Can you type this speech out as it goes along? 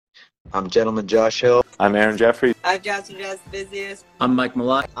I'm Gentleman Josh Hill. I'm Aaron Jeffrey. I'm Johnson Jazz Busiest. I'm Mike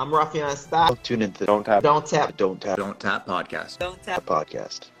Malott. I'm Rafian Stock. Tune into Don't Tap Podcast. Don't Tap Podcast. Don't Tap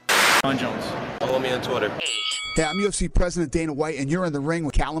Podcast. Ron Jones. Follow me on Twitter. Hey, I'm UFC President Dana White, and you're in the ring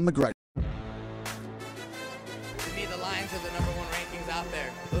with Callum McGregor. To me, the Lions are the number one rankings out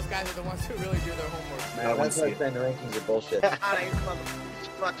there. Those guys are the ones who really do their homework. Man, that's like saying the rankings are bullshit.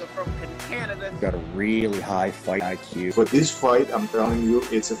 from Canada. Got a really high fight IQ. For this fight, I'm telling you,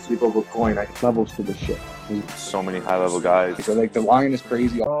 it's a flip of a coin. Levels to the shit. So many high-level guys. So, like, the line is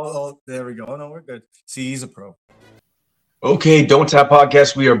crazy. Oh, there we go. Oh, no, we're good. See, he's a pro. Okay, Don't Tap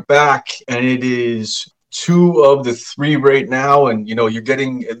Podcast. We are back, and it is 2 of the 3 right now. And, you know, you're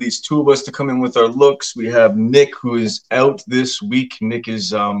getting at least 2 of us to come in with our looks. We have Nick, who is out this week. Nick is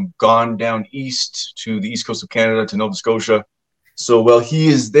gone down east to the east coast of Canada, to Nova Scotia. So while he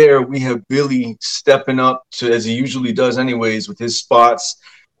is there, we have Billy stepping up to, as he usually does anyways, with his spots.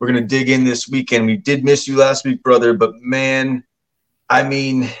 We're going to dig in this weekend. We did miss you last week, brother, but man, I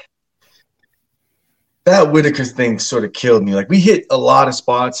mean, that Whitaker thing sort of killed me. Like, we hit a lot of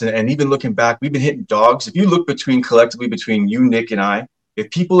spots, and even looking back, we've been hitting dogs. If you look collectively between you, Nick, and I, if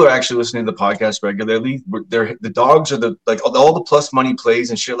people are actually listening to the podcast regularly, the dogs are all the plus money plays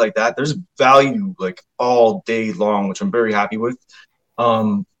and shit like that. There's value like all day long, which I'm very happy with.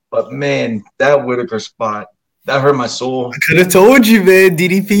 But man, that Whitaker spot, that hurt my soul. I could have told you, man.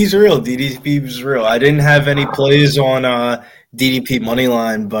 DDP's real. DDP was real. I didn't have any plays on DDP money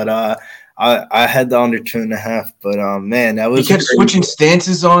line, but I had the under 2.5, but man, that was. He kept switching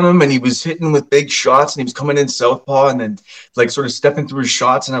stances on him, and he was hitting with big shots, and he was coming in southpaw, and then like sort of stepping through his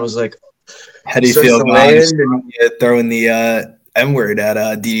shots, and I was like, how do you feel throwing the M-word at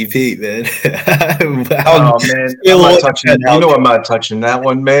DDP, man? Oh man, I'm not touching. You know, I'm not touching that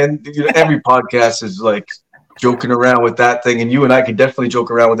one, man. You know, every podcast is like joking around with that thing, and you and I could definitely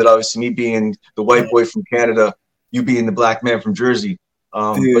joke around with it. Obviously, me being the white boy from Canada, you being the black man from Jersey.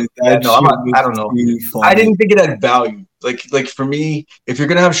 Dude, I don't know. I didn't think it had value. Like for me, if you're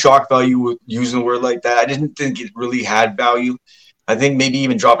gonna have shock value using a word like that, I didn't think it really had value. I think maybe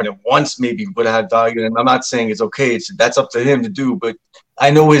even dropping it once maybe would have had value. And I'm not saying it's okay. That's up to him to do. But I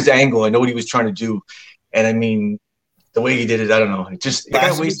know his angle. I know what he was trying to do. And I mean, the way he did it, I don't know. It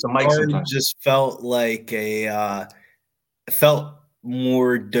got to waste the mic sometimes. Just felt like it felt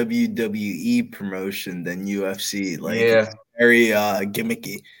more WWE promotion than UFC. Like, yeah. Very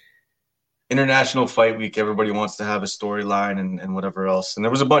gimmicky. International Fight Week, everybody wants to have a storyline and whatever else. And there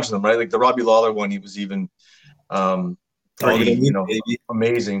was a bunch of them, right? Like the Robbie Lawler one, he was even pretty,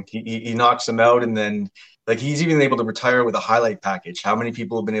 amazing. He knocks him out, and then like he's even able to retire with a highlight package. How many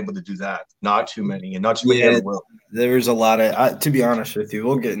people have been able to do that? Not too many, and not too many ever will. There was a lot of, to be honest with you,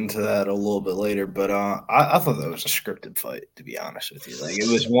 we'll get into that a little bit later, but I thought that was a scripted fight, to be honest with you. Like, it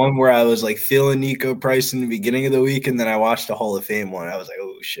was one where I was like feeling Nico Price in the beginning of the week, and then I watched the Hall of Fame one. I was like,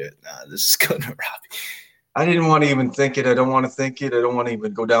 oh shit, nah, this is going to Robbie. I didn't want to even think it. I don't want to think it. I don't want to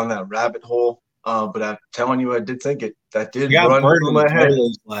even go down that rabbit hole. But I'm telling you, I did think it. That did run through my head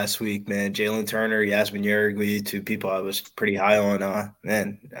last week, man. Jalen Turner, Yasmin Yergui, 2 people I was pretty high on. Gotta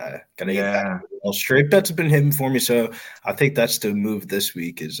get back. Well, straight bets have been hitting for me, so I think that's the move this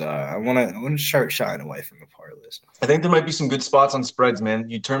week. Is I want to start shying away from the parlays. I think there might be some good spots on spreads, man.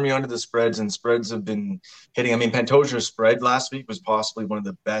 You turn me onto the spreads, and spreads have been hitting. I mean, Pantoja's spread last week was possibly one of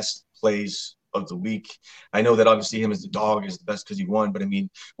the best plays of the week. I know that obviously him as the dog is the best because he won, but I mean,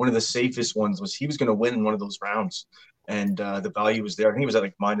 one of the safest ones was he was going to win in one of those rounds, and the value was there. I think he was at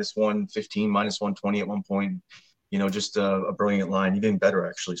like -115, -120 at one point. You know, just a brilliant line, even better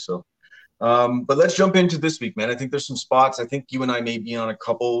actually. So, but let's jump into this week, man. I think there's some spots. I think you and I may be on a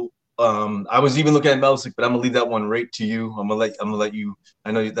couple. I was even looking at Melsick, but I'm gonna leave that one right to you. I'm gonna let you.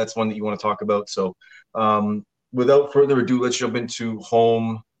 I know that's one that you want to talk about. So, without further ado, let's jump into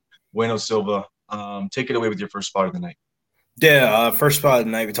Holm. Bueno, Silva, take it away with your first spot of the night. Yeah, first spot of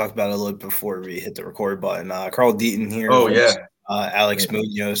the night. We talked about it a little bit before we hit the record button. Carl Deaton here. Oh, yeah. Alex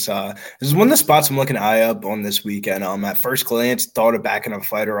Munoz. This is one of the spots I'm looking eye up on this weekend. At first glance, thought of backing a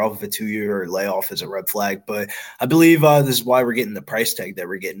fighter off of a 2-year layoff as a red flag, but I believe this is why we're getting the price tag that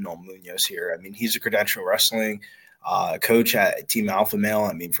we're getting on Munoz here. I mean, he's a credential wrestling coach at Team Alpha Male.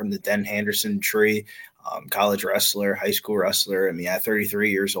 I mean, from the Den Henderson tree. College wrestler, high school wrestler. I mean, at 33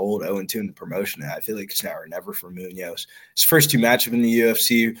 years old, 0-2 in the promotion. I feel like it's now or never for Munoz. His first 2 matchups in the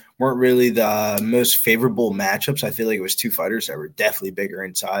UFC weren't really the most favorable matchups. I feel like it was 2 fighters that were definitely bigger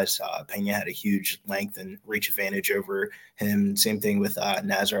in size. Pena had a huge length and reach advantage over him. Same thing with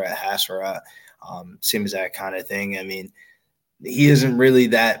Nazareth Hassarat. Same as that kind of thing. I mean, he isn't really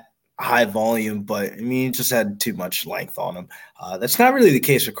that high volume, but I mean, he just had too much length on him. That's not really the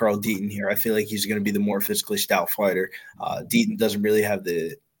case with Carl Deaton here. I feel like he's going to be the more physically stout fighter. Deaton doesn't really have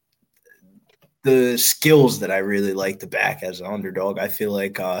the skills that I really like to back as an underdog. I feel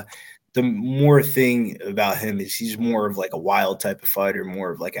like the more thing about him is he's more of like a wild type of fighter, more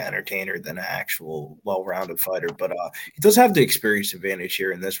of like an entertainer than an actual well-rounded fighter. But he does have the experience advantage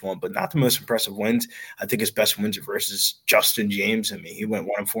here in this one, but not the most impressive wins. I think his best wins are versus Justin James. I mean, he went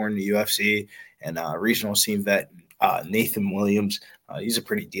 1-4 in the UFC, and regional scene vet Nathan Williams. He's a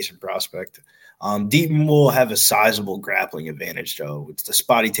pretty decent prospect. Deaton will have a sizable grappling advantage, though. It's the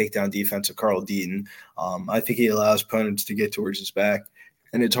spotty takedown defense of Carl Deaton. I think he allows opponents to get towards his back,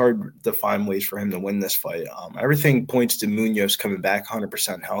 and it's hard to find ways for him to win this fight. Everything points to Munoz coming back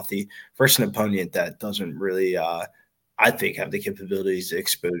 100% healthy versus an opponent that doesn't really, I think, have the capabilities to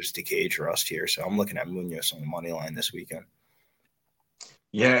expose the cage rust here. So I'm looking at Munoz on the money line this weekend.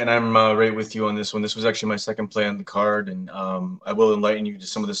 Yeah, and I'm right with you on this one. This was actually my second play on the card, and I will enlighten you to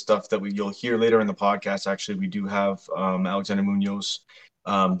some of the stuff that you'll hear later in the podcast. Actually, we do have Alexander Munoz,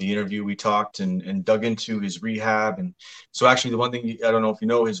 the interview. We talked and dug into his rehab, and so actually the one thing I don't know if you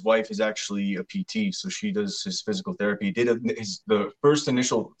know, his wife is actually a PT, so she does his physical therapy. He did the first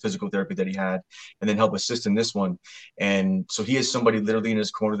initial physical therapy that he had, and then help assist in this one, and so he has somebody literally in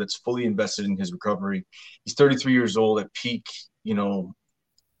his corner that's fully invested in his recovery. He's 33 years old at peak,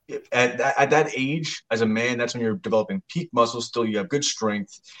 at that age as a man, that's when you're developing peak muscle. Still, you have good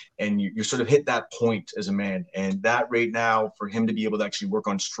strength, and you sort of hit that point as a man. And that right now, for him to be able to actually work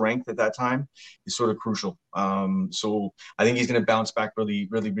on strength at that time is sort of crucial. So I think he's going to bounce back really,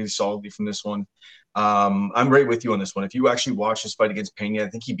 really, really solidly from this one. I'm right with you on this one. If you actually watch his fight against Pena, I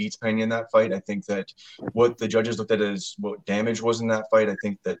think he beats Pena in that fight. I think that what the judges looked at as what damage was in that fight,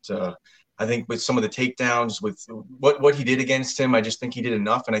 I think with some of the takedowns, with what he did against him, I just think he did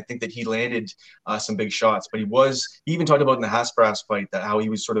enough. And I think that he landed some big shots. But he even talked about in the Hasbras fight that how he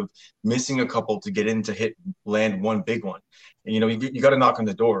was sort of missing a couple to get in to land one big one. And, you got to knock on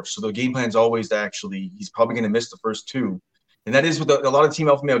the door. So the game plan is always he's probably going to miss the first two. And that is with a lot of Team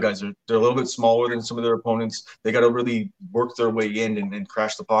Alpha Male guys. They're a little bit smaller than some of their opponents. They got to really work their way in and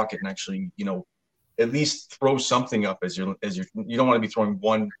crash the pocket and actually, at least throw something up as you don't want to be throwing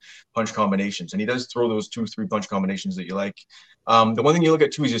one punch combinations. And he does throw those 2-3 punch combinations that you like. The one thing you look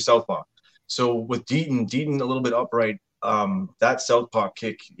at too is your southpaw. So with Deaton a little bit upright, that southpaw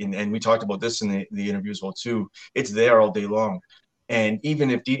kick, and we talked about this in the interview as well too, it's there all day long. And even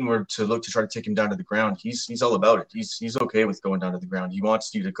if Deaton were to look to try to take him down to the ground, he's all about it. He's okay with going down to the ground. He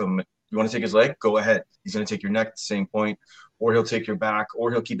wants you to come. You want to take his leg? Go ahead. He's going to take your neck at the same point, or he'll take your back, or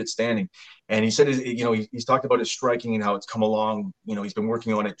he'll keep it standing. And he said, he's talked about his striking and how it's come along. He's been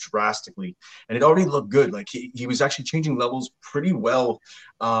working on it drastically, and it already looked good. Like he was actually changing levels pretty well.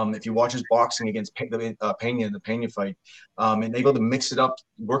 If you watch his boxing against Pena in the Pena fight, and able to mix it up,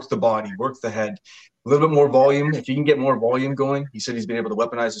 work the body, work the head, a little bit more volume. If he can get more volume going, he said he's been able to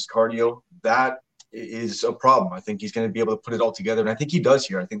weaponize his cardio. That is a problem. I think he's going to be able to put it all together, and I think he does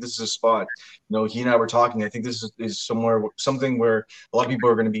here. I think this is a spot. He and I were talking. I think this is something where a lot of people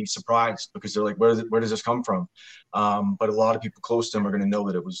are going to be surprised because they're like, where does this come from? But a lot of people close to him are going to know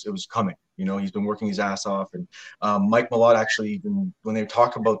that it was coming. He's been working his ass off, and Mike Malott actually, even when they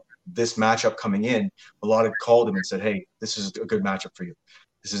talk about this matchup coming in, Malott had called him and said, "Hey, this is a good matchup for you.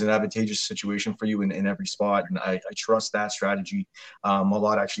 This is an advantageous situation for you in every spot." And I trust that strategy.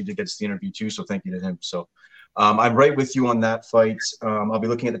 Malott actually did get us the interview too, so thank you to him. So I'm right with you on that fight. I'll be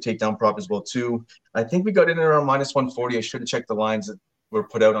looking at the takedown prop as well too. I think we got in around -140. I should have checked the lines that were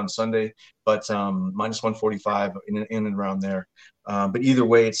put out on Sunday, but -145 in and around there. But either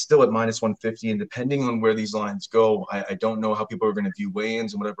way, it's still at -150. And depending on where these lines go, I don't know how people are going to view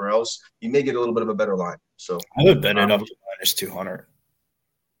weigh-ins and whatever else. You may get a little bit of a better line. So I would bet it up to -200.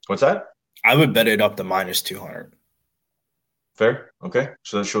 What's that? I would bet it up to -200. Fair. Okay.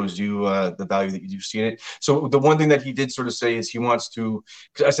 So that shows you the value that you do see in it. So the one thing that he did sort of say is he wants to,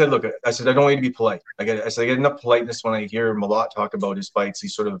 because I said, look, I said, I don't want you to be polite. I get enough politeness when I hear Malott talk about his fights. He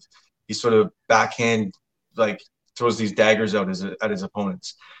sort of backhand, like throws these daggers out at his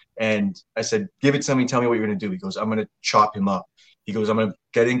opponents. And I said, give it to me. Tell me what you're going to do. He goes, I'm going to chop him up. He goes, I'm going to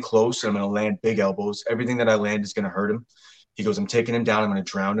get in close and I'm going to land big elbows. Everything that I land is going to hurt him. He goes, I'm taking him down. I'm going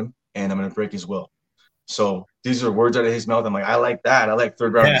to drown him and I'm going to break his will. So these are words out of his mouth. I'm like, I like that. I like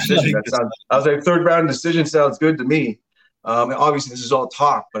third round decision. I was like, third round decision sounds good to me. And obviously this is all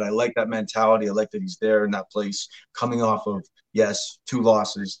talk, but I like that mentality. I like that he's there in that place coming off of, yes, 2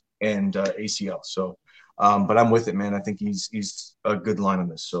 losses and ACL. So, but I'm with it, man. I think he's a good line on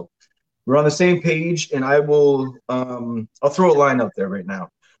this. So we're on the same page, and I will I'll throw a line out there right now.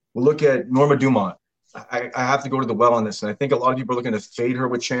 we'll look at Norma Dumont. I have to go to the well on this, and I think a lot of people are looking to fade her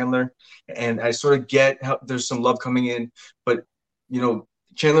with Chandler, and I sort of get how there's some love coming in, but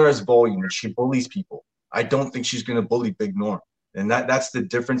Chandler has volume and she bullies people. I don't think she's going to bully Big Norm, and that's the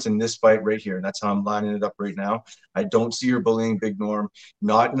difference in this fight right here, and that's how I'm lining it up right now. I don't see her bullying Big Norm,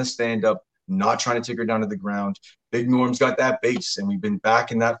 not in the stand-up, not trying to take her down to the ground. Big Norm's got that base, and we've been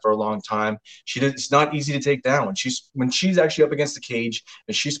backing that for a long time. It's not easy to take down. When she's actually up against the cage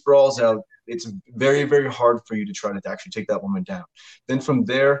and she sprawls out, it's very, very hard for you to try to actually take that woman down. Then from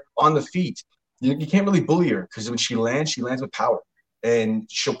there, on the feet, you can't really bully her because when she lands with power, and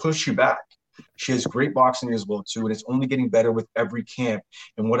she'll push you back. She has great boxing as well, too, and it's only getting better with every camp.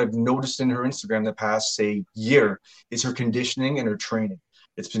 And what I've noticed in her Instagram the past, say, year is her conditioning and her training.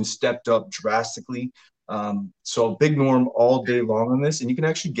 It's been stepped up drastically. So Big Norm all day long on this, and you can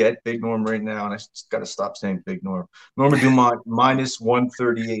actually get Big Norm right now, and I just got to stop saying Big Norm. Norma Dumont minus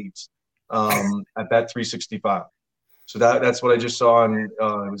 138 at that 365. So that's what I just saw, and it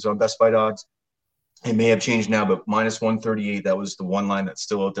was on Best Fight Odds. It may have changed now, but minus 138, that was the one line that's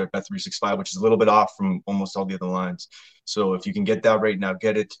still out there at Bet 365, which is a little bit off from almost all the other lines. So if you can get that right now,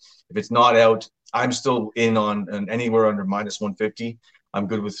 get it. If it's not out, I'm still in on anywhere under minus 150. I'm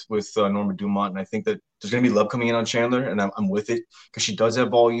good with Norma Dumont, and I think that there's going to be love coming in on Chandler, and I'm with it because she does have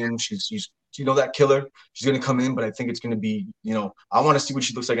volume. She's that killer. She's going to come in, but I think it's going to be, I want to see what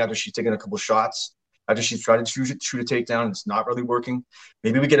she looks like after she's taken a couple shots. After she's tried to shoot a takedown, it's not really working.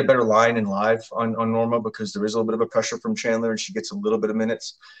 Maybe we get a better line in live on Norma because there is a little bit of a pressure from Chandler and she gets a little bit of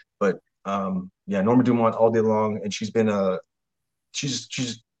minutes. But Norma Dumont all day long, and she's pretty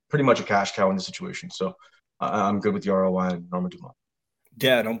much a cash cow in this situation. So I'm good with the ROI and Norma Dumont.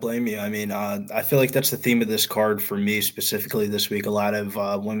 Yeah, don't blame me. I mean, I feel like that's the theme of this card for me specifically this week. A lot of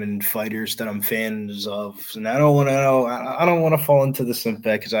women fighters that I'm fans of, and I don't want to fall into the simp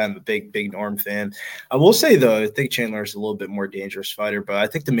because I am a big Norm fan. I will say though, I think Chandler is a little bit more dangerous fighter, but I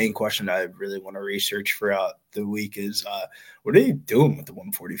think the main question I really want to research throughout the week is what are you doing with the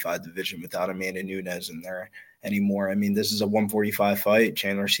 145 division without Amanda Nunes in there anymore? I mean, this is a 145 fight.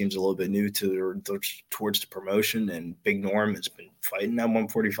 Chandler seems a little bit new towards the promotion, and Big Norm has been fighting at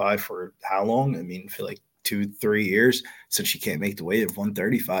 145 for how long? I mean, I feel like 2-3 years since she can't make the weight of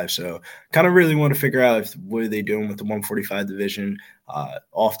 135. So kind of really want to figure out what are they doing with the 145 division.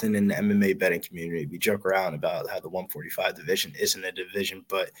 Often in the MMA betting community, we joke around about how the 145 division isn't a division,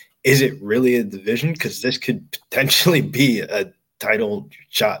 but is it really a division? Because this could potentially be a title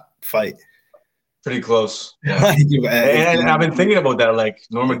shot fight. Pretty close. Yeah. and I've been thinking about that, like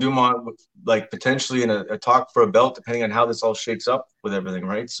Norma Dumont, like potentially in a talk for a belt, depending on how this all shakes up with everything,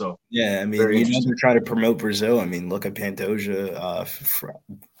 right? So yeah, I mean, you guys are trying to promote Brazil. I mean, look at Pantoja,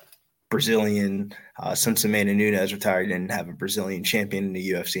 Brazilian. Since Amanda Nunes retired, didn't have a Brazilian champion in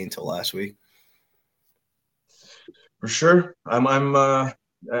the UFC until last week. For sure, I'm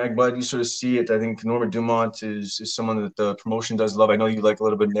glad you sort of see it. I think Norma Dumont is someone that the promotion does love. I know you like a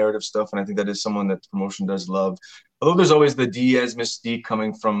little bit of narrative stuff, and I think that is someone that the promotion does love. Although there's always the Diaz mystique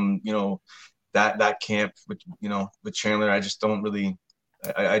coming from, that camp with Chandler. I just don't really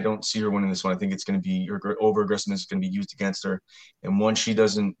 – I don't see her winning this one. I think it's going to be – her over-aggressiveness is going to be used against her. And once she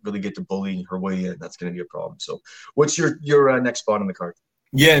doesn't really get to bully her way in, that's going to be a problem. So what's your next spot on the card?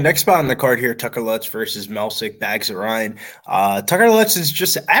 Yeah, next spot on the card here, Tucker Lutz versus Melsik Bagzaryan. Tucker Lutz is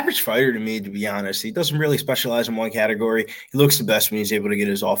just an average fighter to me, to be honest. He doesn't really specialize in one category. He looks the best when he's able to get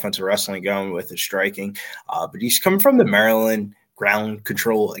his offensive wrestling going with his striking. But he's coming from the Maryland Ground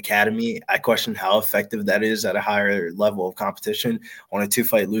Control Academy. I question how effective that is at a higher level of competition on a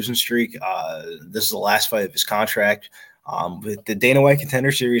 2-fight losing streak. This is the last fight of his contract. With the Dana White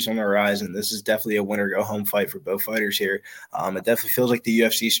Contender Series on the horizon, this is definitely a winner-go-home fight for both fighters here. It definitely feels like the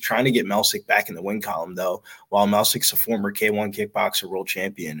UFC is trying to get Melsik back in the win column, though. While Melsik's a former K1 kickboxer world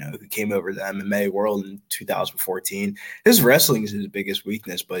champion who came over to the MMA world in 2014, his wrestling is his biggest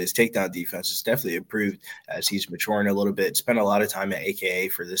weakness, but his takedown defense has definitely improved as he's maturing a little bit. Spent a lot of time at AKA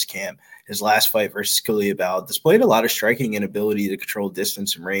for this camp. His last fight versus Kaliabal displayed a lot of striking and ability to control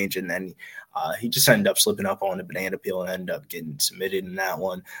distance and range, and then he just ended up slipping up on a banana peel and ended up getting submitted in that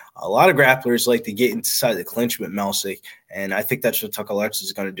one. A lot of grapplers like to get inside the clinch with Melsik, and I think that's what Tucker Lutz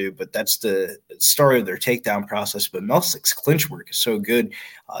is going to do, but that's the start of their takedown process. But Melsik's clinch work is so good.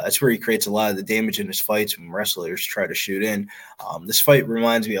 That's where he creates a lot of the damage in his fights when wrestlers try to shoot in. This fight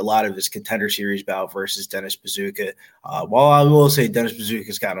reminds me a lot of his Contender Series bout versus Dennis Bazooka. While I will say Dennis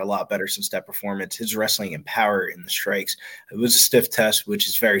Bazooka's gotten a lot better since that performance, his wrestling and power in the strikes, it was a stiff test, which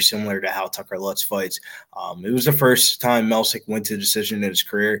is very similar to how Tucker Lutz fights. It was the first time Melsik went to decision in his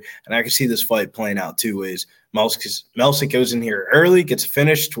career, and I can see this fight playing out two ways. Melsick goes in here early, gets a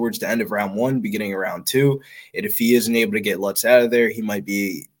finish towards the end of round 1, beginning of round 2. And if he isn't able to get Lutz out of there, he might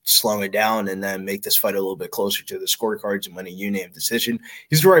be slowing it down and then make this fight a little bit closer to the scorecards and win a unanimous decision.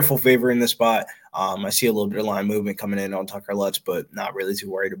 He's the rightful favorite in this spot. I see a little bit of line movement coming in on Tucker Lutz, but not really too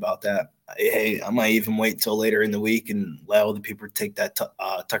worried about that. Hey, I might even wait until later in the week and let all the people take that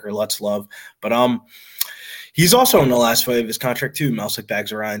Tucker Lutz love. But he's also in the last fight of his contract too, Melsick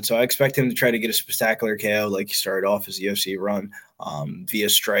Bagzaryan. So I expect him to try to get a spectacular KO like he started off his UFC run via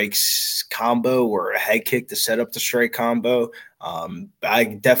strikes combo or a head kick to set up the strike combo. I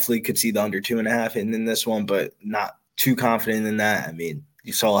definitely could see the under 2.5 in this one, but not too confident in that. I mean,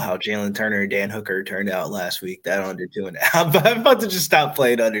 you saw how Jalen Turner and Dan Hooker turned out last week. That under 2.5. But I'm about to just stop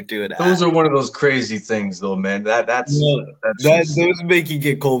playing under 2.5. Those are one of those crazy things, though, man. Those make you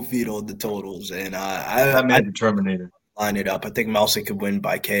get cold feet on the totals, and I made the Terminator line it up. I think Melsick could win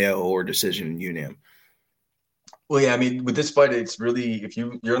by KO or decision unim. Well, yeah, I mean, with this fight, it's really if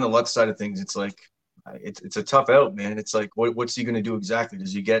you're on the left side of things, it's like it's a tough out, man. It's like what's he going to do exactly?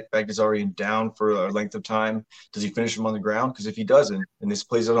 Does he get Bagdasarian down for a length of time? Does he finish him on the ground? Because if he doesn't, and this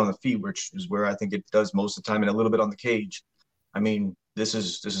plays out on the feet, which is where I think it does most of the time, and a little bit on the cage, I mean, this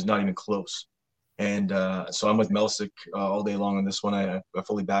is not even close. And so I'm with Melsick all day long on this one. I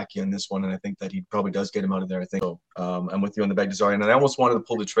fully back you on this one, and I think that he probably does get him out of there. I think so. I'm with you on the Bagdasarian, and I almost wanted to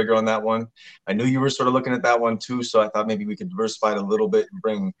pull the trigger on that one. I knew you were sort of looking at that one too, so I thought maybe we could diversify it a little bit and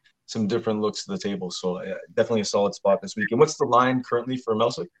bring some different looks to the table. So definitely a solid spot this week. And what's the line currently for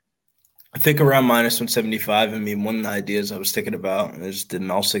Melsick? I think around -175. I mean, one of the ideas I was thinking about is the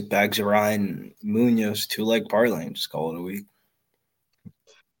Melsick Bagdasarian Munoz 2-leg parlay and just call it a week.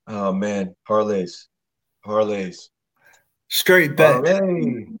 Oh man, parlays. Straight bet.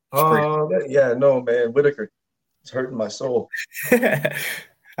 Yeah, no man, Whitaker. It's hurting my soul.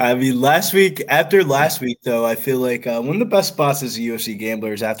 I mean, after last week, though, I feel like one of the best spots as a UFC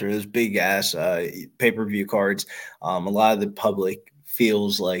gambler is after those big-ass pay-per-view cards. A lot of the public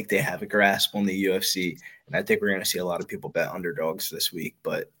feels like they have a grasp on the UFC, and I think we're going to see a lot of people bet underdogs this week.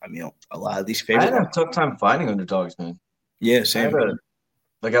 But, I mean, a lot of these favorites. I had a tough time finding underdogs, man. Yeah, same.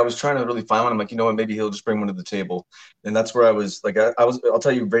 I was trying to really find one. I'm like, you know what, maybe he'll just bring one to the table. And that's where I was like, I'll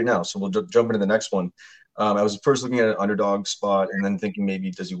tell you right now. So we'll jump into the next one. I was first looking at an underdog spot and then thinking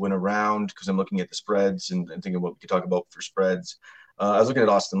maybe does he win a round because I'm looking at the spreads and thinking what we could talk about for spreads. I was looking at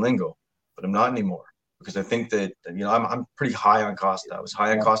Austin Lingo, but I'm not anymore because I think that, I'm pretty high on Costa. I was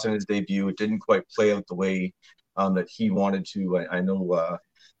high on Costa in his debut. It didn't quite play out the way that he wanted to. I know, let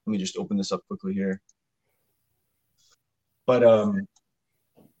me just open this up quickly here. But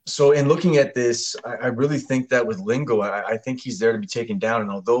so in looking at this, I really think that with Lingo, I think he's there to be taken down.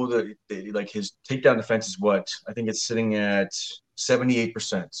 And although his takedown defense is I think it's sitting at 78%.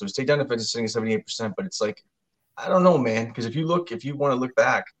 So his takedown defense is sitting at 78%, but it's like, I don't know, man. Because if you want to look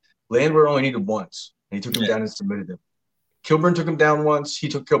back, Landwehr only needed once, and he took him down and submitted him. Kilburn took him down once. He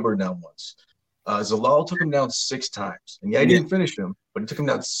took Kilburn down once. Zalal took him down 6 times. And he didn't finish him, but he took him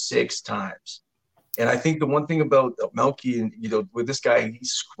down 6 times. And I think the one thing about Melky and, with this guy, he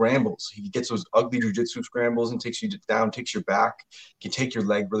scrambles. He gets those ugly jiu-jitsu scrambles and takes you down, takes your back. He can take your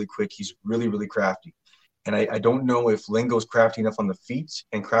leg really quick. He's really, really crafty. And I don't know if Lingo's crafty enough on the feet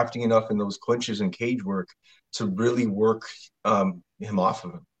and crafty enough in those clinches and cage work to really work him off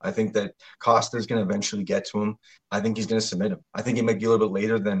of him. I think that Costa's going to eventually get to him. I think he's going to submit him. I think it might be a little bit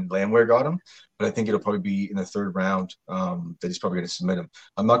later than Landwehr got him, but I think it'll probably be in the 3rd round that he's probably going to submit him.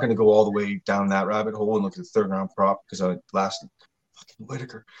 I'm not going to go all the way down that rabbit hole and look at the 3rd round prop because I lasted fucking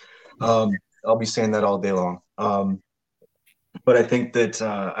Whitaker. I'll be saying that all day long. But I think that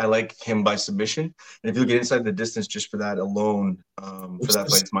I like him by submission. And if you get inside the distance just for that alone, for that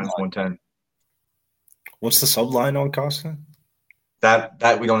fight, it's -110. What's the subline on Costa?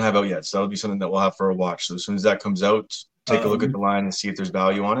 That we don't have out yet. So that'll be something that we'll have for a watch. So as soon as that comes out, take a look at the line and see if there's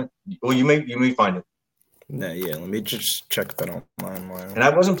value on it. Well, you may find it. Yeah, let me just check that online. And I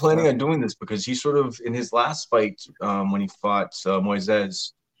wasn't planning on doing this because he sort of, in his last fight, when he fought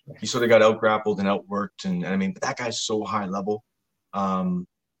Moises, he sort of got out-grappled and outworked. And I mean, that guy's so high level.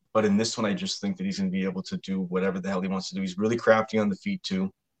 But in this one, I just think that he's going to be able to do whatever the hell he wants to do. He's really crafty on the feet,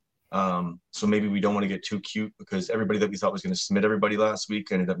 too. So maybe we don't want to get too cute because everybody that we thought was going to submit everybody last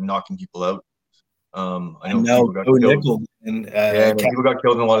week ended up knocking people out. I know people got killed. People got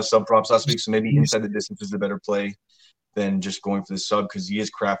killed in a lot of sub props last week. So maybe inside the distance is a better play than just going for the sub because he is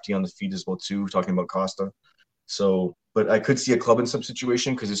crafty on the feet as well too. We're talking about Costa. So, but I could see a club and sub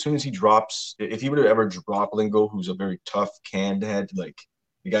situation because as soon as he drops, if he were to ever drop Lingo, who's a very tough canned head, like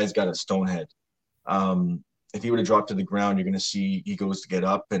the guy's got a stone head. if he were to drop to the ground, you're going to see he goes to get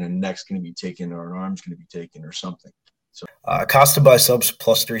up and a neck's going to be taken or an arm's going to be taken or something. So Costa by subs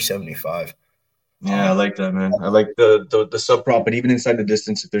plus 375. yeah, I like that, man. I like the sub prop, but even inside the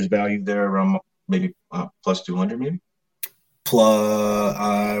distance, if there's value there, around maybe plus 200, maybe.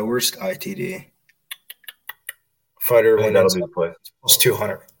 Plus, where's ITD? Fighter win that'll be the play. Plus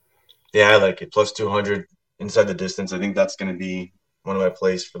 200. Yeah, I like it. Plus 200 inside the distance. I think that's going to be one of my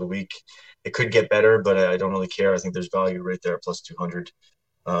plays for the week. It could get better, but I don't really care. I think there's value right there at plus 200.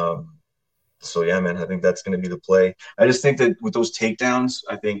 So, yeah, man, I think that's going to be the play. I just think that with those takedowns,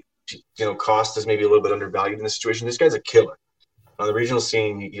 I think, Costa's maybe a little bit undervalued in this situation. This guy's a killer. On the regional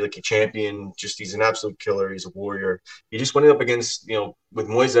scene, he's like a champion. He's an absolute killer. He's a warrior. He just went up against, with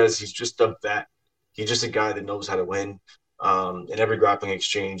Moises, he's just a vet. He's just a guy that knows how to win. In every grappling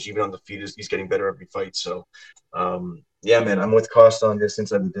exchange, even on the feet, he's getting better every fight. So, yeah, man, I'm with Costa on this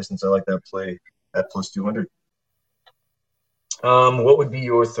inside the distance. I like that play at plus 200. What would be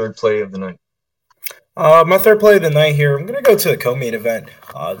your third play of the night? My third play of the night here, I'm going to go to the co-main event.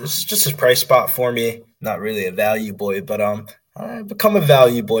 This is just a price spot for me. Not really a value boy, but I become a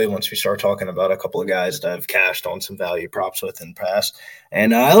value boy once we start talking about a couple of guys that I've cashed on some value props with in the past.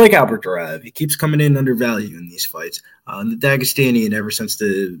 And I like Albert Duraev. He keeps coming in under value in these fights. The Dagestanian, ever since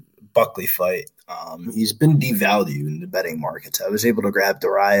the Buckley fight, he's been devalued in the betting markets. I was able to grab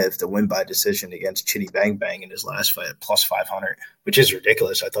Duraev to win by decision against Chitty Bang Bang in his last fight at plus 500, which is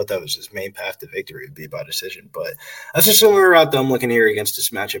ridiculous. I thought that was his main path to victory would be by decision. But that's a similar route that I'm looking here against this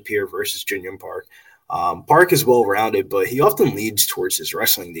matchup here versus Junior Park. Park is well-rounded, but he often leads towards his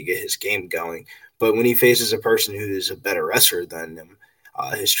wrestling to get his game going. But when he faces a person who is a better wrestler than him,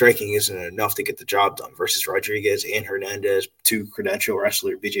 his striking isn't enough to get the job done. Versus Rodriguez and Hernandez, two credential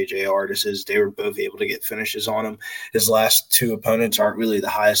wrestler BJJ artists, they were both able to get finishes on him. His last two opponents aren't really the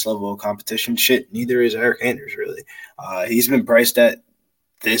highest level of competition. Neither is Eric Anders, really. He's been priced at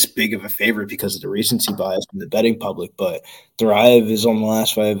this big of a favorite because of the recency bias from the betting public, but Duraev is on the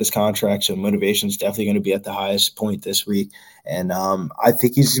last fight of his contract, so motivation is definitely going to be at the highest point this week. And I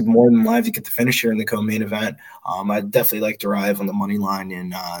think he's more than live to get the finish here in the co-main event. I definitely like Duraev on the money line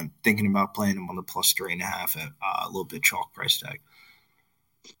and thinking about playing him on the plus 3.5 at a little bit chalk price tag.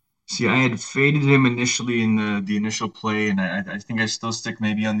 See, I had faded him initially in the initial play, and I think I still stick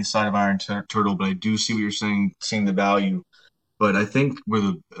maybe on the side of Iron Turtle, but I do see what you're saying, seeing the value. But I think where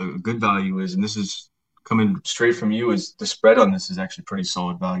the good value is, and this is coming straight from you, is the spread on this is actually pretty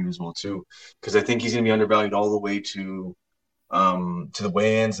solid value as well too, because I think he's going to be undervalued all the way to the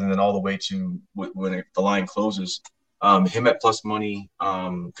weigh-ins and then all the way to when the line closes. Him at plus money,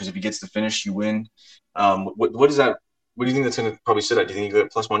 because if he gets the finish, you win. What is that? What do you think that's going to probably sit at? Do you think you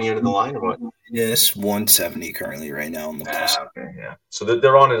get plus money out of the line or what? Yes, 170 currently right now on the plus. Okay, yeah. So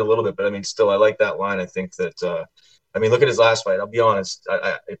they're on it a little bit, but I mean, still, I like that line. I think that. Look at his last fight. I'll be honest.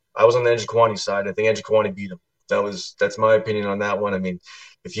 I was on the Njokuani side. I think Njokuani beat him. That's my opinion on that one. I mean,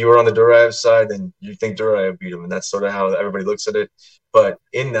 if you were on the Duraev side, then you think Duraev beat him, and that's sort of how everybody looks at it. But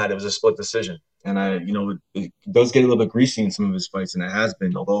in that, it was a split decision, and it does get a little bit greasy in some of his fights, and it has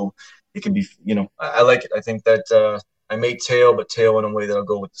been. Although it can be, I like it. I think that I may tail, but tail in a way that I'll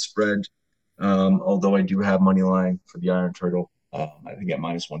go with the spread. Although I do have money line for the Iron Turtle. I think at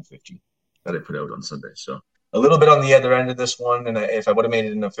minus 150 that I put out on Sunday. So. A little bit on the other end of this one, and if I would have made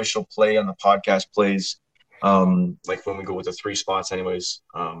it an official play on the podcast plays, like when we go with the 3 spots anyways,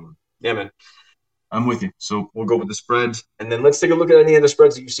 yeah, man, I'm with you. So we'll go with the spread, and then let's take a look at any other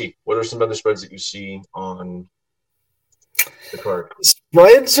spreads that you see. What are some other spreads that you see on the card?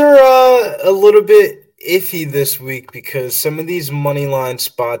 Spreads are a little bit iffy this week because some of these money line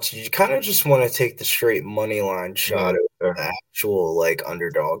spots, you kind of just want to take the straight money line shot of the actual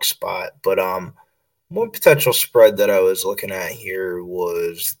underdog spot, but one potential spread that I was looking at here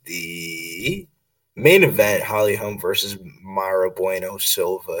was the main event, Holm versus Bueno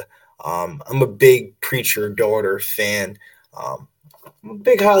Silva. I'm a big preacher-daughter fan. I'm a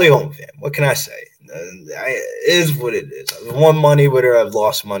big Holm fan. What can I say? It is what it is. I've won money with her. I've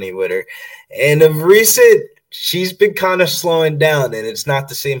lost money with her. And of recent, she's been kind of slowing down, and it's not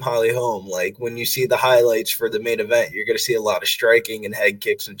the same Holm. Like, when you see the highlights for the main event, you're going to see a lot of striking and head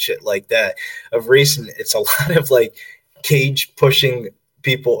kicks and shit like that. Of recent, it's a lot of, cage pushing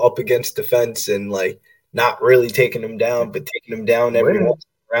people up against the fence and, not really taking them down, but taking them down every once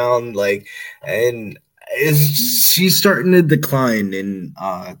around. And she's starting to decline in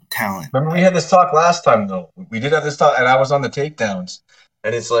talent. Remember, we had this talk last time, though. We did have this talk, and I was on the takedowns.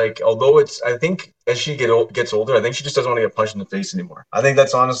 And it's although I think as she gets older, I think she just doesn't want to get punched in the face anymore. I think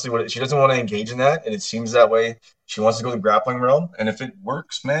that's honestly what she doesn't want to engage in that, and it seems that way. She wants to go the grappling realm, and if it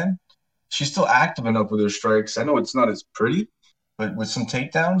works, man, she's still active enough with her strikes. I know it's not as pretty, but with some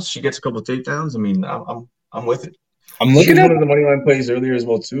takedowns, she gets a couple of takedowns. I mean, I'm with it. I'm She looking was at one of the money line plays earlier as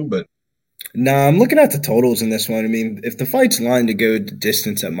well too, but I'm looking at the totals in this one. I mean, if the fight's lined to go the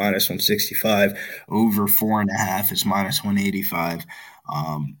distance at minus 165, over 4.5 is minus 185.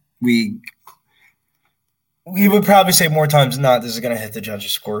 We would probably say more times than not this is going to hit the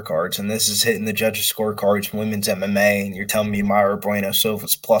judges' scorecards, and this is hitting the judges' scorecards women's MMA, and you're telling me Myra Bueno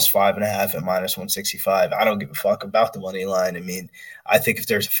Silva's plus 5.5 at minus 165. I don't give a fuck about the money line. I mean, I think if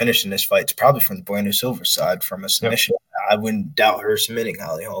there's a finish in this fight, it's probably from the Bueno Silva side from a submission. Yep. I wouldn't doubt her submitting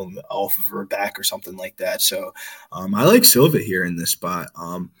Holly Holm off of her back or something like that. So I like Silva here in this spot.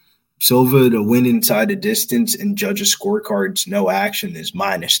 Silva to win inside a distance and judges scorecards, no action is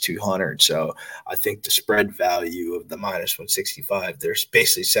minus 200. So I think the spread value of the minus 165, they're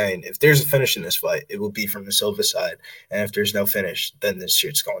basically saying if there's a finish in this fight, it will be from the Silva side. And if there's no finish, then this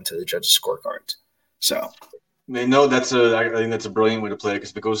shit's going to the judges scorecards. So. No, I think that's a brilliant way to play it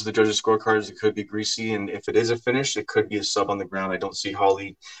because if it goes to the judges' scorecards, it could be greasy, and if it is a finish, it could be a sub on the ground. I don't see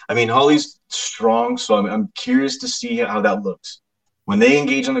Holly. I mean, Holly's strong, so I'm curious to see how that looks when they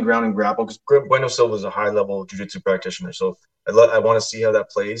engage on the ground and grapple. Because Bueno Silva is a high-level jiu-jitsu practitioner, so I want to see how that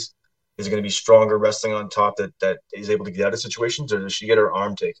plays. Is it going to be stronger wrestling on top that is able to get out of situations, or does she get her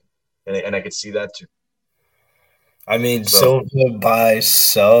arm taken? And I could see that too. I mean, Silva by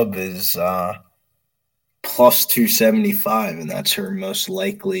sub is plus 275, and that's her most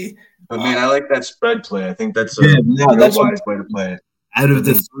likely. But man, I like that spread play. I think that's a wise way to play it. Out of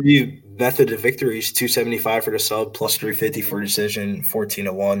the three method of victories, 275 for the sub, plus 350 for decision,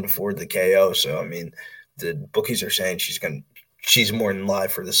 14-1 for the KO. So I mean, the bookies are saying she's more than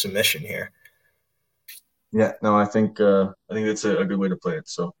live for the submission here. Yeah, no, I think that's a good way to play it.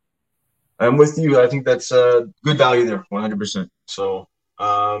 So I'm with you. I think that's good value there, 100%. So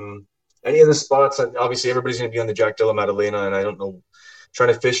any other spots? Obviously, everybody's going to be on the Jack Della Maddalena, and I don't know.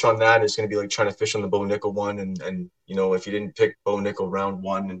 Trying to fish on that is going to be like trying to fish on the Bo Nickel one, and you know, if you didn't pick Bo Nickel round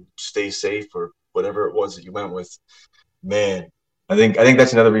one and stay safe or whatever it was that you went with, man, I think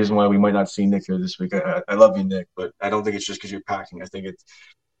that's another reason why we might not see Nick here this week. I love you, Nick, but I don't think it's just because you're packing. I think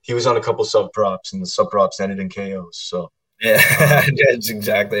he was on a couple sub props, and the sub props ended in KOs. So yeah, that's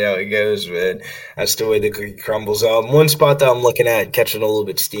exactly how it goes, man. That's the way the cookie crumbles. One spot that I'm looking at catching a little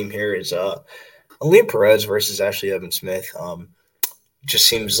bit of steam here is Aline Perez versus Ashley Evans Smith. Just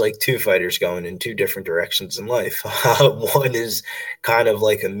seems like two fighters going in two different directions in life. One is kind of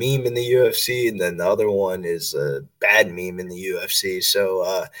like a meme in the UFC, and then the other one is a bad meme in the UFC.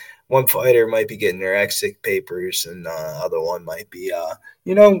 So one fighter might be getting their exit papers, and the other one might be,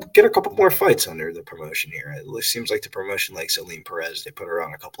 get a couple more fights under the promotion here. It seems like the promotion likes Aline Perez. They put her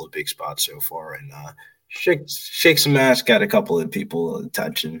on a couple of big spots so far, and shake some ass, got a couple of people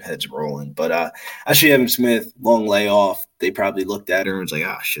attention, heads rolling. But Ashley Evans Smith, long layoff. They probably looked at her and was like,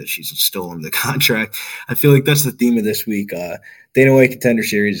 oh, shit, she's still in the contract. I feel like that's the theme of this week. Dana White Contender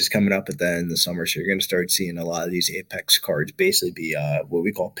Series is coming up at the end of the summer, so you're going to start seeing a lot of these Apex cards basically be what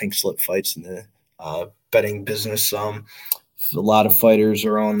we call pink slip fights in the betting business. A lot of fighters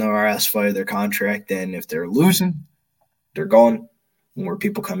are on their ass fight of their contract, and if they're losing, they're gone. More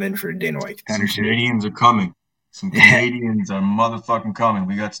people come in for the Dana White Contender Series. Canadians are coming. Some Canadians are motherfucking coming.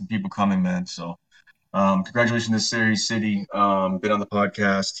 We got some people coming, man. So congratulations to Series City. Been on the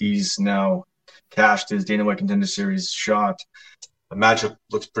podcast. He's now cashed his Dana White Contender Series shot. The matchup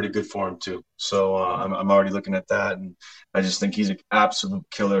looks pretty good for him too. So I'm already looking at that, and I just think he's an absolute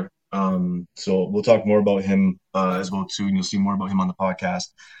killer. So we'll talk more about him as well too, and you'll see more about him on the podcast.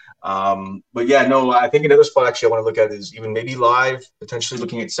 But yeah, no, I think another spot actually I want to look at is even maybe live, potentially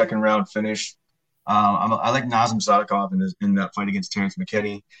looking at second round finish. I like Nazem Sadikov in that fight against Terrence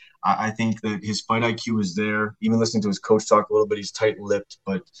McKinney. I think that his fight IQ is there. Even listening to his coach talk a little bit, he's tight-lipped.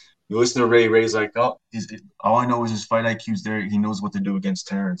 But you listen to Ray's like, all I know is his fight IQ's there. He knows what to do against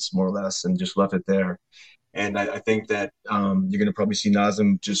Terrence, more or less, and just left it there. And I think that you're going to probably see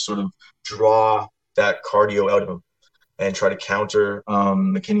Nazem just sort of draw that cardio out of him and try to counter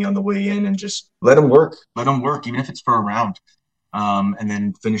McKinney on the way in and just let him work, even if it's for a round, and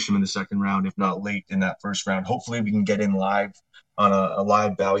then finish him in the second round, if not late in that first round. Hopefully we can get in live on a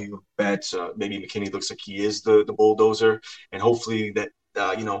live value bet. Maybe McKinney looks like he is the bulldozer, and hopefully that,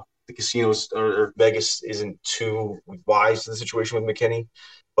 the casinos or Vegas isn't too wise to the situation with McKinney.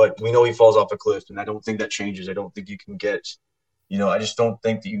 But we know he falls off a cliff, and I don't think that changes. I don't think you can get, I just don't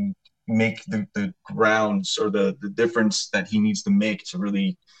think that you make the grounds or the difference that he needs to make to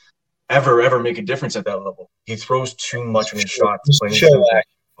really ever make a difference at that level. He throws too much in his shots.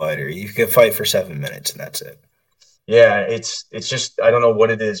 Fighter. You can fight for 7 minutes, and that's it. Yeah, it's just I don't know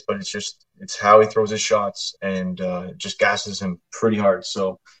what it is, but it's how he throws his shots and just gasses him pretty hard.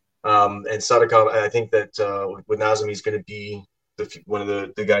 So and Sadakov, I think that with Nazem, he's going to be one of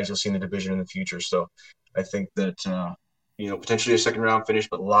the guys you'll see in the division in the future. So I think that potentially a second round finish,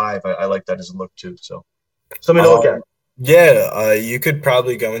 but live, I like that as a look too. So something to look at. Yeah, you could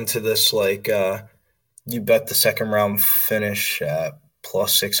probably go into this like you bet the second round finish at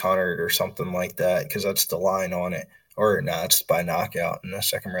plus 600 or something like that because that's the line on it. Or no, it's by knockout in the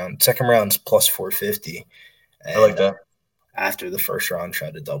second round. Second round's plus 450. And I like that. After the first round,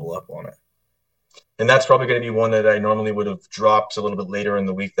 try to double up on it. And that's probably going to be one that I normally would have dropped a little bit later in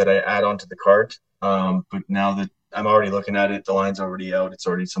the week that I add onto the card. But now that I'm already looking at it, the line's already out. It's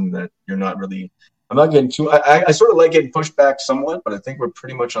already something that you're not really – I'm not getting too – I sort of like getting pushed back somewhat, but I think we're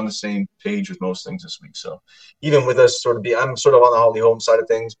pretty much on the same page with most things this week. So even with us I'm sort of on the Holly Holm side of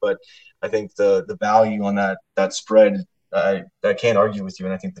things, but I think the value on that spread, I can't argue with you.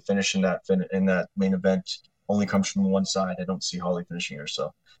 And I think the finish in that main event only comes from one side. I don't see Holly finishing her.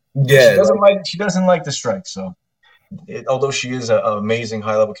 So yeah, she doesn't like the strike. So although she is an amazing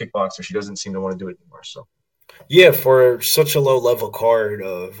high level kickboxer, she doesn't seem to want to do it anymore. So yeah, for such a low level card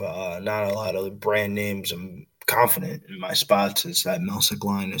of not a lot of brand names, I'm confident in my spots as that Melsick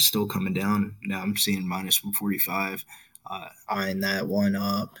line is still coming down. Now I'm seeing minus 145, eyeing that one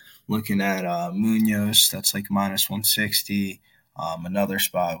up. Looking at Munoz, that's like minus 160. Another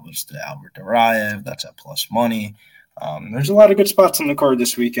spot was the Albert Duraev, that's at plus money. There's a lot of good spots on the card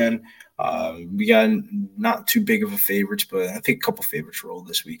this weekend. We got not too big of a favorites, but I think a couple favorites roll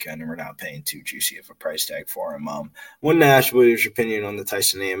this weekend, and we're not paying too juicy of a price tag for them. One Nash, what is your opinion on the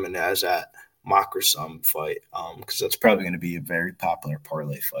Tyson Am as that Makram fight? Because that's probably going to be a very popular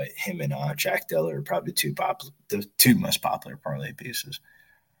parlay fight. Him and Jack Diller are probably the two most popular parlay pieces.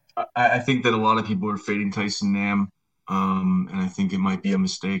 I think that a lot of people are fading Tyson Nam, and I think it might be a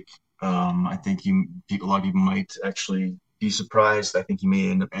mistake. I think a lot of people might actually be surprised. I think he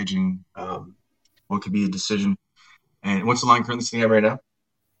may end up edging what could be a decision. And what's the line currently sitting at right now?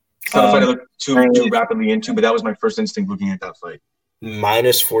 It's not a fight I look too rapidly into, but that was my first instinct looking at that fight.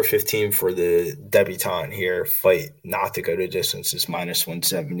 Minus 415 for the debutante here. Fight not to go to distance is minus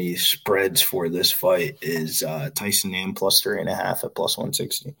 170. Spreads for this fight is Tyson Nam plus 3.5 at plus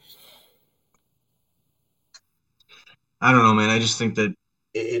 160. I don't know, man. I just think that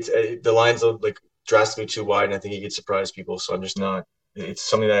the lines are like drastically too wide, and I think it could surprise people. So I'm just not. It's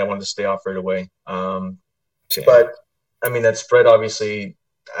something that I wanted to stay off right away. But I mean, that spread obviously.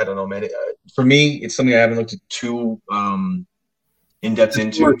 I don't know, man. For me, it's something I haven't looked at too in depth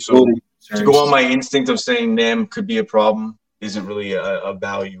into. So to go on my instinct of saying Nam could be a problem isn't really a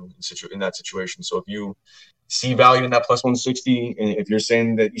value in that situation. So if you see value in that plus 160, and if you're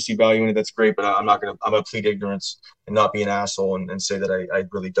saying that you see value in it, that's great. But I'm gonna plead ignorance and not be an asshole and say that I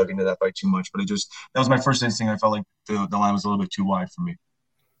really dug into that fight too much. But that was my first instinct. I felt like the line was a little bit too wide for me.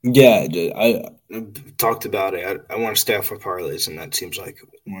 Yeah, I talked about it. I want to stay off with parlays, and that seems like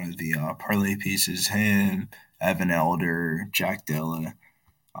one of the parlay pieces. Him, Evan Elder, Jack Dilla.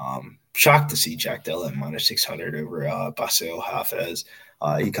 Shocked to see Jack Dilla at minus 600 over Basel Hafez.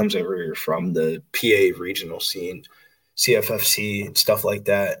 He comes over from the PA regional scene, CFFC, and stuff like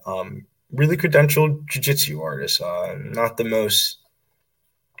that. Really credentialed jiu-jitsu artist. Not the most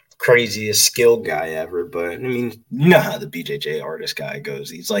craziest skilled guy ever, but I mean, you know how the BJJ artist guy goes.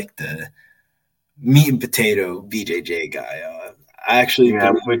 He's like the meat and potato BJJ guy.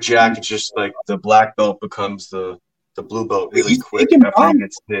 With Jack, it's just like the black belt becomes the blue belt really quick after he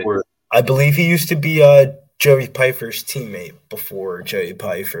gets hit. I believe he used to be Joey Piper's teammate before Joey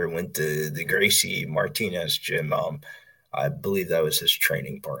Piper went to the Gracie Martinez gym. I believe that was his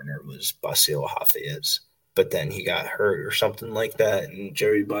training partner was Basil Hafez. But then he got hurt or something like that, and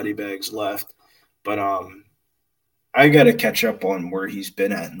Joey Bodybags left. But I got to catch up on where he's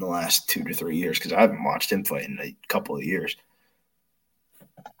been at in the last 2 to 3 years because I haven't watched him fight in a couple of years.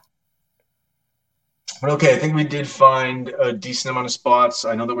 But okay, I think we did find a decent amount of spots.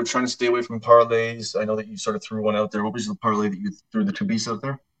 I know that we're trying to stay away from parlays. I know that you sort of threw one out there. What was the parlay that you threw the two beasts out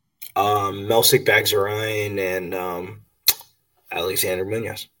there? Melsick Bagzarayan and Alexander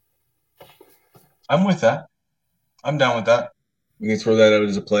Munoz. I'm with that. I'm down with that. We can throw that out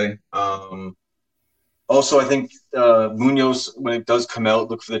as a play. Also, I think Munoz, when it does come out,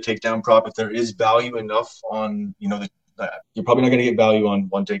 look for the takedown prop. If there is value enough on, you're probably not going to get value on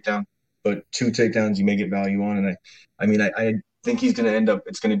one takedown, but 2 takedowns you may get value on. And I think he's going to end up,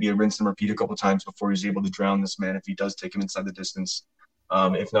 it's going to be a rinse and repeat a couple times before he's able to drown this man if he does take him inside the distance.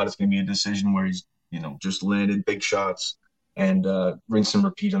 If not, it's going to be a decision where he's, just landed big shots and rinse and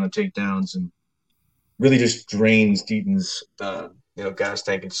repeat on the takedowns and really just drains Deaton's gas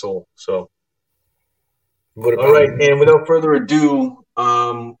tank and soul. So What all about right, and without further ado, what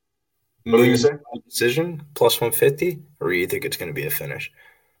were you Munoz gonna say? decision plus 150, or you think it's going to be a finish?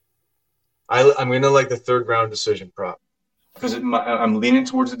 I'm gonna like the third round decision prop because I'm leaning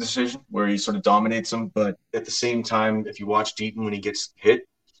towards a decision where he sort of dominates him, but at the same time, if you watch Deaton when he gets hit,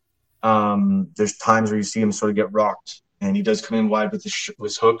 there's times where you see him sort of get rocked, and he does come in wide with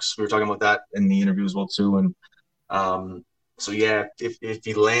his hooks. We were talking about that in the interview as well too, and so yeah, if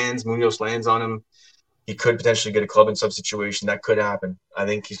he lands, Munoz lands on him, he could potentially get a club and sub situation. That could happen. I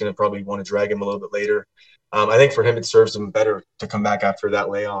think he's going to probably want to drag him a little bit later. I think for him, it serves him better to come back after that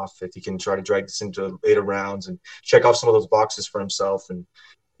layoff if he can try to drag this into later rounds and check off some of those boxes for himself and,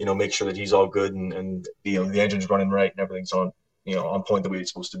 make sure that he's all good and the engine's running right and everything's on point the way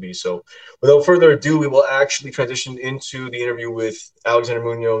it's supposed to be. So without further ado, we will actually transition into the interview with Alexander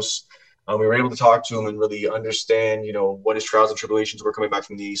Munoz. We were able to talk to him and really understand, what his trials and tribulations were coming back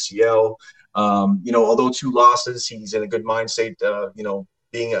from the ACL. Although 2 losses, he's in a good mindset,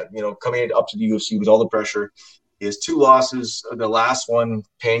 being, coming up to the UFC with all the pressure. He has 2 losses. The last one,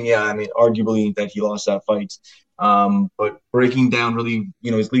 Pena, arguably that he lost that fight. But breaking down really,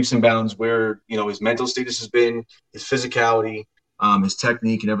 his leaps and bounds where, his mental status has been, his physicality, his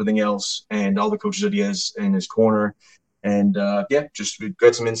technique and everything else, and all the coaches that he has in his corner. And, just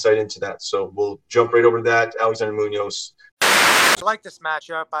get some insight into that. So we'll jump right over to that. Alexander Munoz. I like this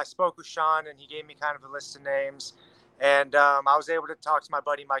matchup. I spoke with Sean, and he gave me kind of a list of names. And I was able to talk to my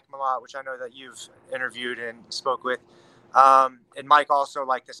buddy Mike Malott, which I know that you've interviewed and spoke with. And Mike also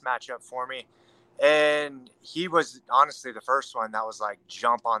liked this matchup for me. And he was honestly the first one that was like,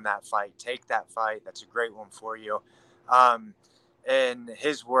 jump on that fight, take that fight. That's a great one for you. In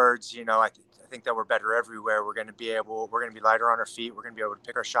his words, I think that we're better everywhere. We're going to be lighter on our feet. We're going to be able to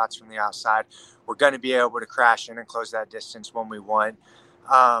pick our shots from the outside. We're going to be able to crash in and close that distance when we want.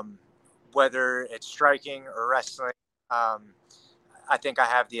 Whether it's striking or wrestling, I think I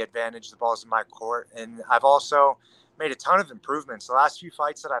have the advantage. The ball's in my court. And I've also made a ton of improvements. The last few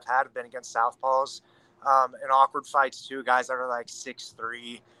fights that I've had have been against southpaws, and awkward fights too, guys that are like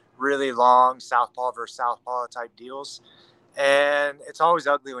 6'3", really long, southpaw versus southpaw type deals. And it's always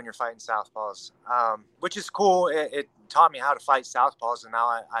ugly when you're fighting southpaws, which is cool. It taught me how to fight southpaws, and now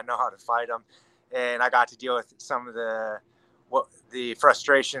I know how to fight them. And I got to deal with some of the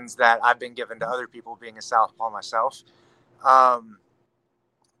frustrations that I've been given to other people being a southpaw myself.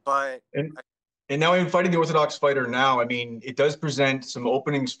 And now in fighting the orthodox fighter now, it does present some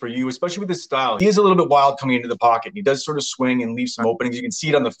openings for you, especially with his style. He is a little bit wild coming into the pocket. He does sort of swing and leave some openings. You can see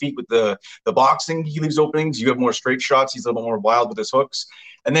it on the feet with the boxing. He leaves openings. You have more straight shots. He's a little bit more wild with his hooks.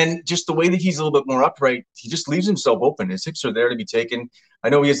 And then just the way that he's a little bit more upright, he just leaves himself open. His hips are there to be taken. I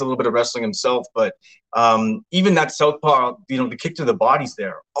know he has a little bit of wrestling himself, but even that southpaw, the kick to the body's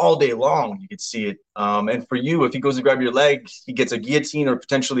there all day long. You could see it. And for you, if he goes to grab your leg, he gets a guillotine or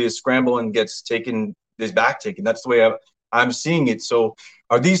potentially a scramble and gets his back taken. That's the way I'm seeing it. So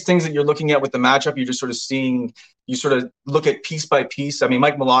are these things that you're looking at with the matchup? You're just sort of seeing, you sort of look at piece by piece.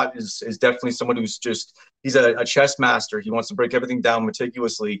 Mike Malott is definitely someone who's he's a chess master. He wants to break everything down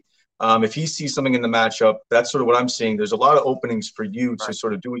meticulously. If he sees something in the matchup, that's sort of what I'm seeing. There's a lot of openings for you to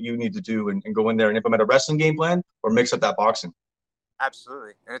sort of do what you need to do and go in there and implement a wrestling game plan or mix up that boxing.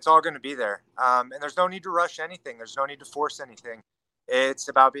 Absolutely. And it's all going to be there. And there's no need to rush anything. There's no need to force anything. It's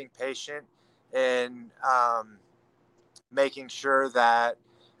about being patient and making sure that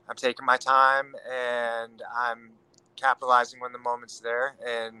I'm taking my time and I'm capitalizing when the moment's there.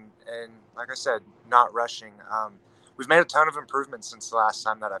 And like I said, not rushing. We've made a ton of improvements since the last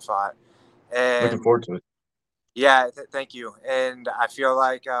time that I fought. And looking forward to it. Yeah, thank you. And I feel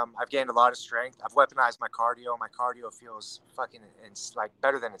like I've gained a lot of strength. I've weaponized my cardio. My cardio feels fucking like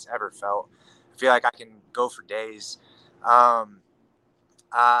better than it's ever felt. I feel like I can go for days. I've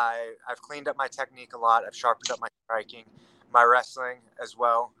cleaned up my technique a lot. I've sharpened up my striking, my wrestling as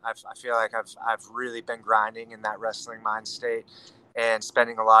well. I feel like I've really been grinding in that wrestling mind state and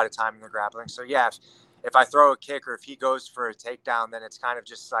spending a lot of time in the grappling. So yeah, if I throw a kick or if he goes for a takedown, then it's kind of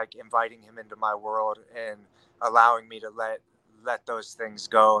just like inviting him into my world and allowing me to let those things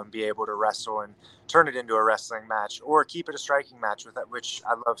go and be able to wrestle and turn it into a wrestling match or keep it a striking match with that, which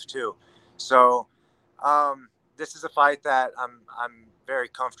I love too. So this is a fight that I'm very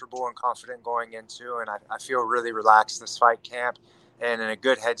comfortable and confident going into, and I feel really relaxed this fight camp and in a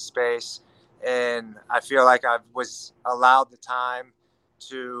good headspace. And I feel like I was allowed the time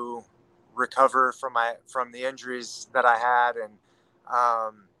to recover from the injuries that I had and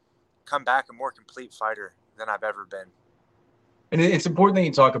come back a more complete fighter than I've ever been. And it's important that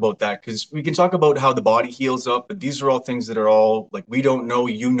you talk about that, because we can talk about how the body heals up, but these are all things that are all like, we don't know,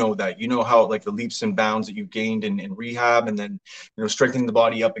 you know that. You know how like the leaps and bounds that you've gained in rehab, and then, strengthening the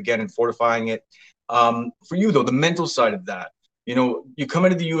body up again and fortifying it. For you though, the mental side of that, you come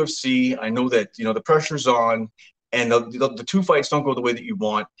into the UFC, I know that, the pressure's on, and the two fights don't go the way that you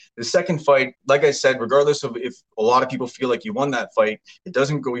want. The second fight, like I said, regardless of if a lot of people feel like you won that fight, it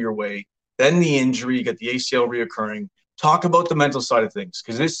doesn't go your way. Then the injury, you get the ACL reoccurring. Talk about the mental side of things,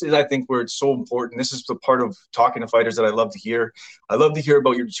 because this is, I think, where it's so important. This is the part of talking to fighters that I love to hear. I love to hear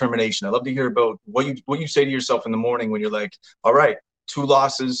about your determination. I love to hear about what you say to yourself in the morning when you're like, all right, 2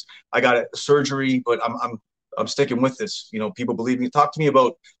 losses, I got a surgery, but I'm sticking with this. People believe me. Talk to me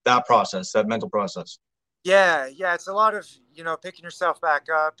about that process, that mental process. Yeah, it's a lot of picking yourself back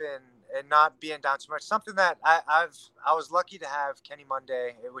up and not being down too much. Something that I was lucky to have Kenny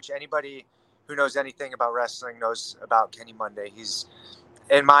Monday, which anybody who knows anything about wrestling knows about Kenny Monday. He's,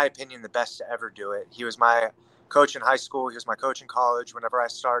 in my opinion, the best to ever do it. He was my coach in high school. He was my coach in college. Whenever I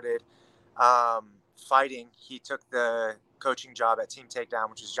started fighting, he took the coaching job at Team Takedown,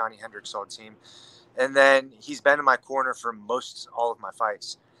 which is Johnny Hendricks' old team. And then he's been in my corner for all of my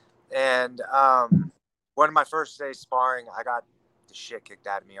fights. And one of my first days sparring, I got the shit kicked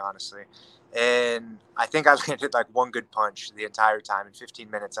out of me, honestly. And I think I landed like one good punch the entire time. In 15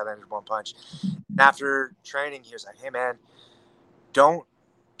 minutes, I landed one punch. And after training, he was like, "Hey, man, don't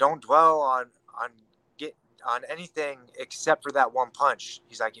dwell on anything except for that one punch."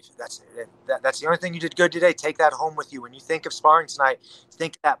 He's like, "If that's the only thing you did good today, take that home with you. When you think of sparring tonight,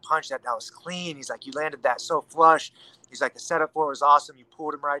 think of that punch that was clean." He's like, "You landed that so flush." He's like, "The setup for it was awesome. You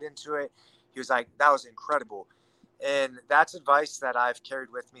pulled him right into it." He was like, "That was incredible." And that's advice that I've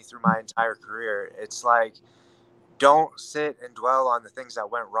carried with me through my entire career. It's like, don't sit and dwell on the things that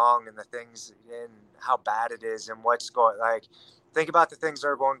went wrong and the things and how bad it is and what's going, like, think about the things that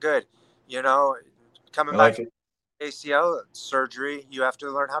are going good. Coming back from ACL surgery, you have to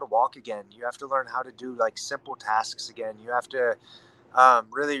learn how to walk again. You have to learn how to do like simple tasks again. You have to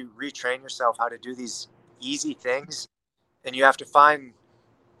really retrain yourself how to do these easy things, and you have to find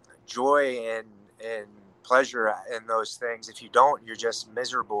joy and pleasure in those things. If you don't, you're just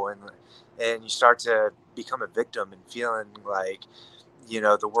miserable, and you start to become a victim and feeling like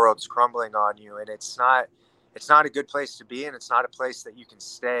the world's crumbling on you, and it's not a good place to be, and it's not a place that you can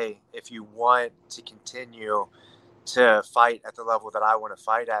stay if you want to continue to fight at the level that I want to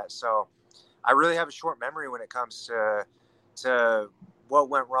fight at. So I really have a short memory when it comes to what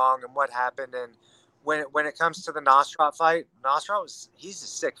went wrong and what happened. And when it comes to the Nostrat fight, he's a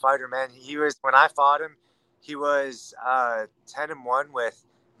sick fighter, man. When I fought him, he was 10-1 with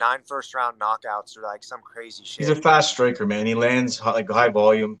 9 first-round knockouts or like some crazy shit. He's a fast striker, man. He lands high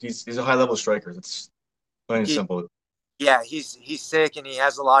volume. He's a high-level striker. That's plain and simple. Yeah, he's sick, and he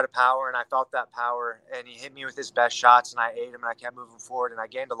has a lot of power, and I felt that power, and he hit me with his best shots, and I ate him, and I kept moving forward, and I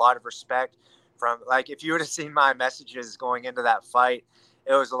gained a lot of respect from, like, if you would have seen my messages going into that fight,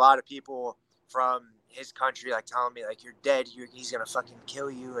 it was a lot of people from his country, like, telling me, like, "You're dead, he's gonna fucking kill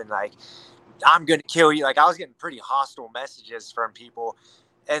you," and like, "I'm gonna kill you." Like, I was getting pretty hostile messages from people.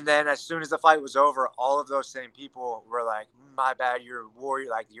 And then as soon as the fight was over, all of those same people were like, "My bad, you're a warrior,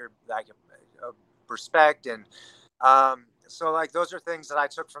 like, you're like a respect." And so like, those are things that I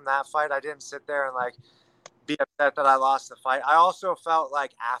took from that fight. I didn't sit there and like be upset that I lost the fight. I also felt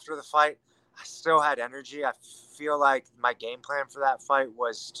like after the fight, I still had energy. I feel like my game plan for that fight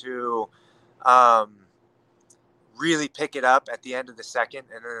was to really pick it up at the end of the second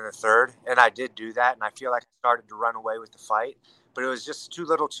and then the third. And I did do that. And I feel like I started to run away with the fight, but it was just too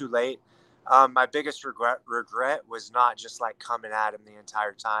little too late. My biggest regret was not just like coming at him the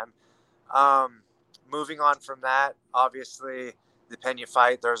entire time. Moving on from that, obviously the Pena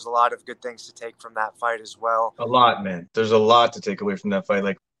fight, there's a lot of good things to take from that fight as well. A lot, man. There's a lot to take away from that fight.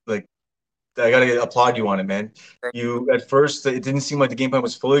 Like I gotta applaud you on it, man. You at first, it didn't seem like the game plan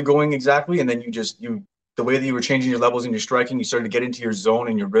was fully going exactly, and then the way that you were changing your levels in your striking, you started to get into your zone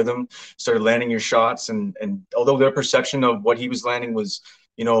and your rhythm, started landing your shots, and although their perception of what he was landing was,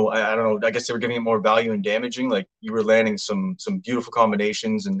 I don't know, I guess they were giving it more value and damaging, like, you were landing some beautiful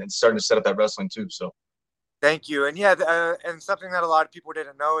combinations and starting to set up that wrestling too. So thank you. And yeah, and something that a lot of people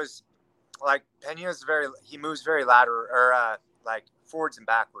didn't know is, like, Pena he moves very lateral, or like forwards and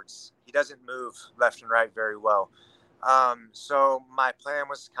backwards. He doesn't move left and right very well. So my plan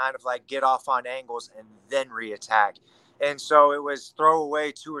was kind of like get off on angles and then reattack. And so it was throw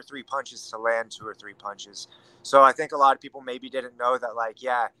away 2 or 3 punches to land 2 or 3 punches. So I think a lot of people maybe didn't know that, like,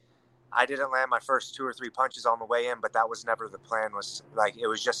 yeah, I didn't land my first 2 or 3 punches on the way in, but that was never the plan. Was like, it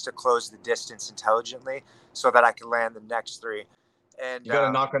was just to close the distance intelligently so that I could land the next 3. And you got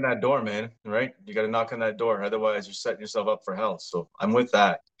to knock on that door, man, right? You got to knock on that door. Otherwise, you're setting yourself up for hell. So I'm with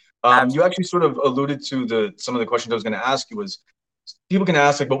that. You actually sort of alluded to some of the questions I was going to ask you was people can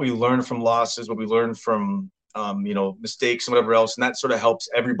ask like what we learned from losses, what we learned from, mistakes and whatever else. And that sort of helps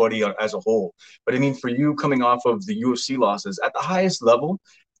everybody as a whole. But I mean, for you coming off of the UFC losses at the highest level,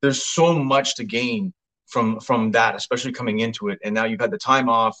 there's so much to gain from that, especially coming into it. And now you've had the time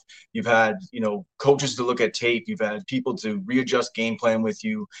off, you've had, coaches to look at tape, you've had people to readjust game plan with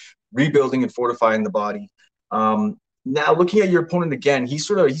you, rebuilding and fortifying the body. Now looking at your opponent again, he's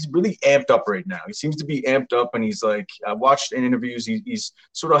really amped up right now. He seems to be amped up, and he's like, I watched in interviews, he's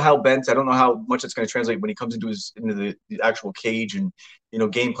sort of hell bent. I don't know how much it's going to translate when he comes into the actual cage and,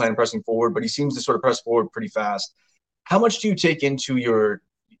 game plan pressing forward, but he seems to sort of press forward pretty fast. How much do you take into your,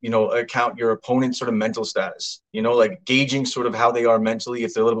 account your opponent's sort of mental status, like gauging sort of how they are mentally,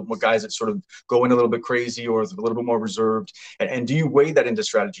 if they're a little bit more guys that sort of go in a little bit crazy or a little bit more reserved, and do you weigh that into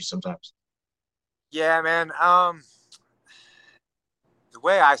strategy sometimes? Yeah, man. The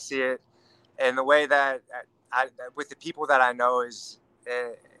way I see it, and the way that with the people that I know is,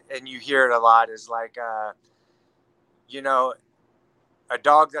 and you hear it a lot, is like, a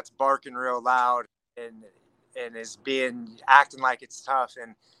dog that's barking real loud and is acting like it's tough.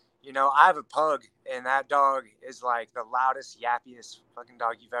 And, I have a pug, and that dog is like the loudest, yappiest fucking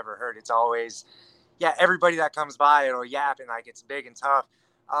dog you've ever heard. It's always, everybody that comes by, it'll yap, and like it's big and tough.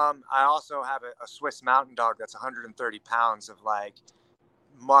 I also have a Swiss Mountain Dog that's 130 pounds of like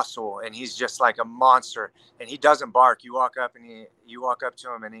muscle, and he's just like a monster, and he doesn't bark. You walk up to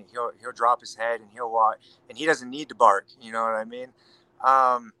him, and he'll drop his head, and he'll walk, and he doesn't need to bark. You know what I mean?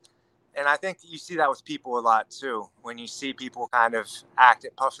 And I think you see that with people a lot too. When you see people kind of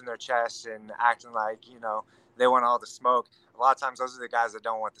puffing their chest and acting like, they want all the smoke. A lot of times those are the guys that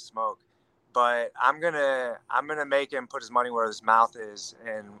don't want the smoke. But I'm gonna make him put his money where his mouth is.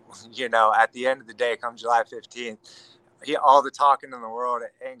 And, at the end of the day, come July 15th, all the talking in the world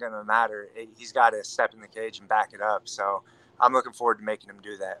ain't going to matter. He's got to step in the cage and back it up. So I'm looking forward to making him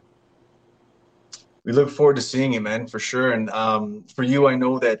do that. We look forward to seeing you, man, for sure. And for you, I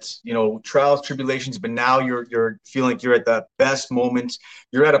know that, trials, tribulations, but now you're feeling like you're at the best moment.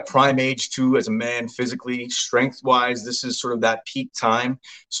 You're at a prime age too, as a man, physically, strength-wise. This is sort of that peak time.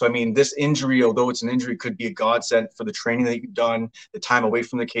 So, I mean, this injury, although it's an injury, could be a godsend for the training that you've done, the time away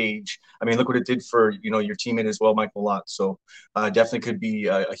from the cage. I mean, look what it did for, your teammate as well, Mike Malott. So definitely could be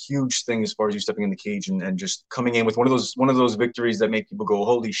a huge thing as far as you stepping in the cage and just coming in with one of those victories that make people go,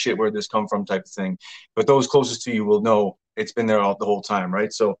 holy shit, where'd this come from type of thing. But those closest to you will know it's been there the whole time,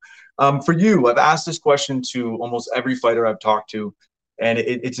 right? So for you, I've asked this question to almost every fighter I've talked to, and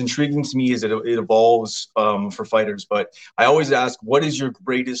it's intriguing to me as it evolves for fighters. But I always ask, what is your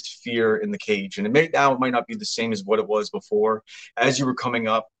greatest fear in the cage? And it might not be the same as what it was before as you were coming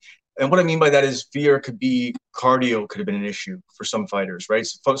up. And what I mean by that is fear could be cardio could have been an issue for some fighters, right?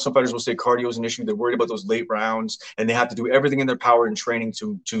 So some fighters will say cardio is an issue. They're worried about those late rounds, and they have to do everything in their power in training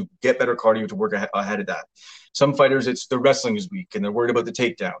to get better cardio to work ahead of that. Some fighters, it's the wrestling is weak, and they're worried about the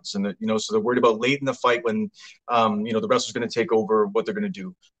takedowns, and so they're worried about late in the fight when the wrestler's going to take over, what they're going to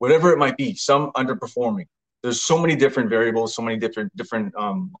do, whatever it might be. Some underperforming. There's so many different variables, so many different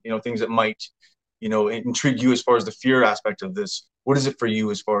things that might intrigue you as far as the fear aspect of this. What is it for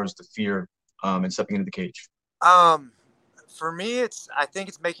you as far as the fear and stepping into the cage? For me, I think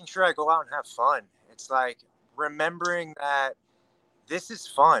it's making sure I go out and have fun. It's like remembering that this is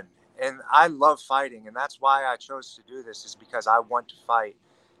fun, and I love fighting, and that's why I chose to do this, is because I want to fight.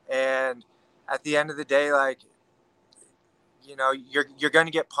 And at the end of the day, like, you're going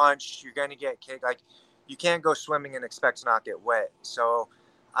to get punched, you're going to get kicked. Like, you can't go swimming and expect to not get wet. So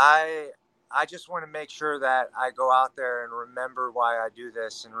I just want to make sure that I go out there and remember why I do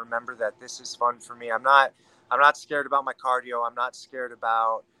this, and remember that this is fun for me. I'm not scared about my cardio. I'm not scared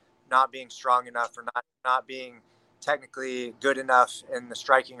about not being strong enough, or not being technically good enough in the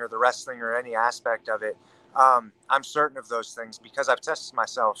striking or the wrestling or any aspect of it. I'm certain of those things because I've tested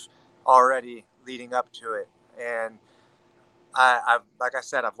myself already leading up to it. And I've, like I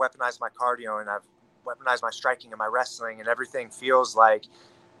said, I've weaponized my cardio, and I've weaponized my striking and my wrestling, and everything feels like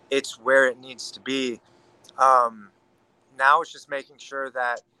it's where it needs to be. Now it's just making sure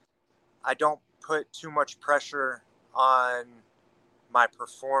that I don't put too much pressure on my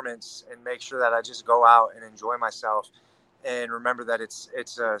performance, and make sure that I just go out and enjoy myself, and remember that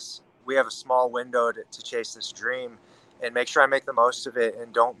we have a small window to chase this dream, and make sure I make the most of it,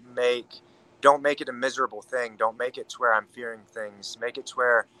 and don't make it a miserable thing. Don't make it to where I'm fearing things. Make it to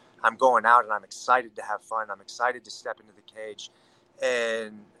where I'm going out and I'm excited to have fun. I'm excited to step into the cage,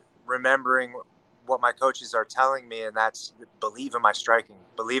 and remembering what my coaches are telling me, and that's believe in my striking,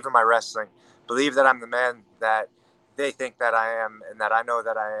 believe in my wrestling, believe that I'm the man that they think that I am and that I know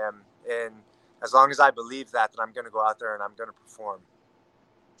that I am. And as long as I believe that, then I'm going to go out there and I'm going to perform.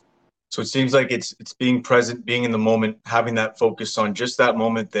 So it seems like it's being present, being in the moment, having that focus on just that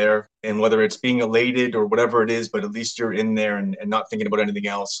moment there, and whether it's being elated or whatever it is, but at least you're in there and not thinking about anything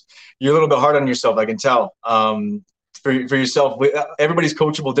else. You're a little bit hard on yourself, I can tell. For yourself, everybody's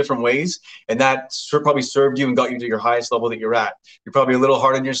coachable different ways, and that probably served you and got you to your highest level that you're at. You're probably a little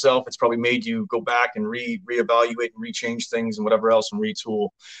hard on yourself. It's probably made you go back and reevaluate and rechange things and whatever else and retool.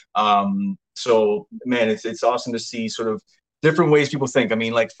 So man, it's awesome to see sort of different ways people think. I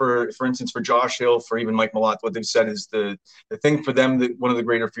mean, like for instance, for Josh Hill, for even Mike Malott, what they've said is the thing for them that one of the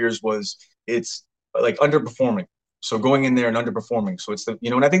greater fears was it's like underperforming. So going in there and underperforming. So it's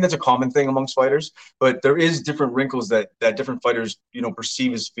and I think that's a common thing amongst fighters, but there is different wrinkles that different fighters,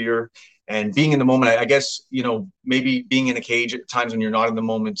 perceive as fear. And being in the moment, I guess, maybe being in a cage at times when you're not in the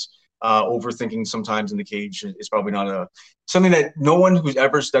moment, overthinking sometimes in the cage is probably not something that no one who's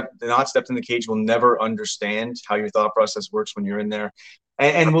ever stepped in the cage will never understand how your thought process works when you're in there.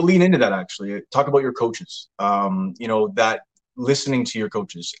 And we'll lean into that actually. Talk about your coaches. That listening to your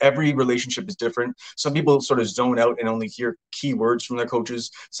coaches. Every relationship is different. Some people sort of zone out and only hear key words from their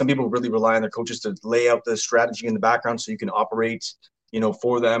coaches. Some people really rely on their coaches to lay out the strategy in the background so you can operate,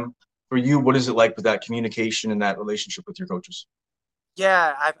 for them. For you, what is it like with that communication and that relationship with your coaches?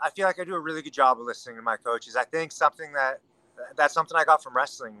 Yeah, I feel like I do a really good job of listening to my coaches. I think that's something I got from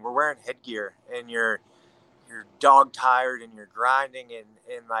wrestling. We're wearing headgear and you're dog tired and you're grinding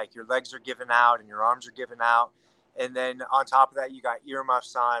and like your legs are giving out and your arms are giving out. And then on top of that, you got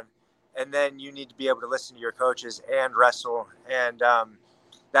earmuffs on, and then you need to be able to listen to your coaches and wrestle. And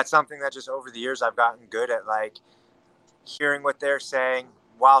that's something that just over the years I've gotten good at, like hearing what they're saying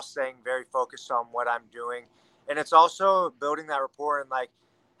while staying very focused on what I'm doing. And it's also building that rapport and like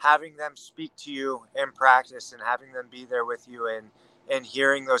having them speak to you in practice and having them be there with you and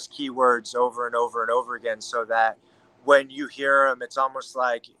hearing those key words over and over and over again, so that when you hear them, it's almost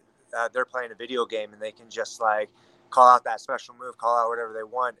like they're playing a video game and they can just like call out that special move, call out whatever they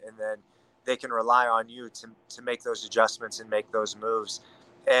want, and then they can rely on you to make those adjustments and make those moves.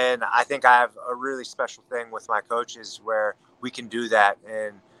 And I think I have a really special thing with my coaches where we can do that,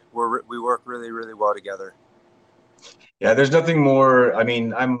 and we work really, really well together. Yeah, there's nothing more. I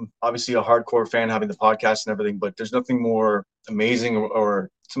mean, I'm obviously a hardcore fan having the podcast and everything, but there's nothing more amazing or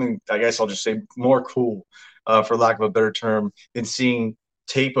something, I guess I'll just say more cool, for lack of a better term, than seeing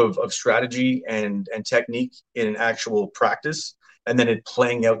tape of strategy and technique in an actual practice, and then it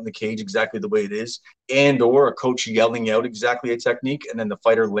playing out in the cage exactly the way it is, and or a coach yelling out exactly a technique and then the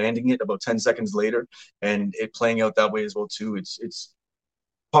fighter landing it about 10 seconds later and it playing out that way as well too. It's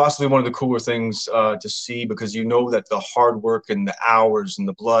possibly one of the cooler things to see, because that the hard work and the hours and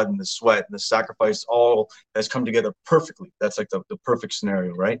the blood and the sweat and the sacrifice all has come together perfectly. That's like the perfect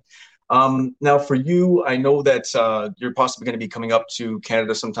scenario, right? Now for you, I know that you're possibly going to be coming up to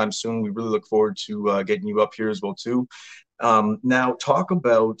Canada sometime soon. We really look forward to getting you up here as well too. Now talk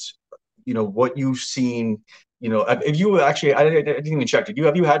about, what you've seen, if you actually, I didn't even check.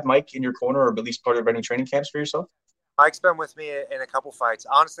 Have you had Mike in your corner or at least part of any training camps for yourself? Mike's been with me in a couple fights.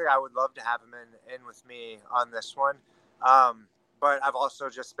 Honestly, I would love to have him in with me on this one. But I've also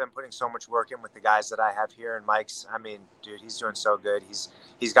just been putting so much work in with the guys that I have here. And Mike's, I mean, dude, he's doing so good.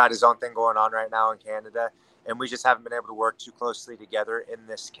 He's got his own thing going on right now in Canada. And we just haven't been able to work too closely together in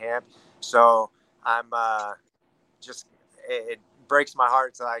this camp. So I'm it breaks my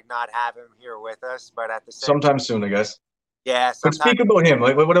heart to like not have him here with us. But at the same sometime soon, I guess. Yeah. But speak about him.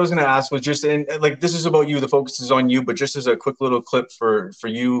 Like what I was going to ask was just, and like this is about you. The focus is on you. But just as a quick little clip for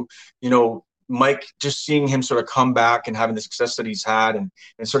you, Mike, just seeing him sort of come back and having the success that he's had and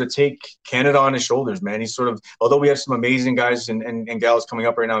sort of take Canada on his shoulders, man. He's sort of, although we have some amazing guys and gals coming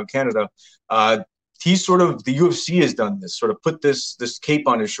up right now in Canada, he's sort of, the UFC has done this, sort of put this cape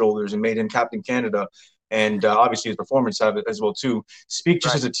on his shoulders and made him Captain Canada. And obviously his performance have it as well too. Speak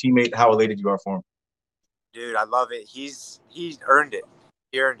just as a teammate, how elated you are for him. Dude, I love it. He's earned it.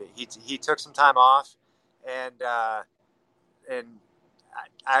 He earned it. He took some time off, and I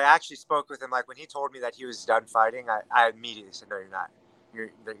actually spoke with him. Like when he told me that he was done fighting, I immediately said, "No, you're not.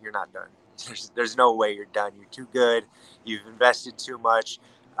 You're not done. There's no way you're done. You're too good. You've invested too much."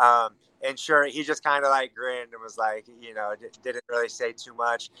 And sure, he just kind of like grinned and was like, didn't really say too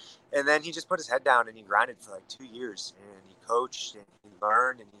much. And then he just put his head down and he grinded for like 2 years, and he coached and he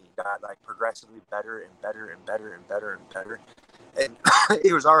learned and he got like progressively better and better and better and better and better. And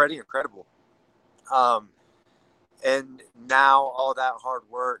it was already incredible. And now all that hard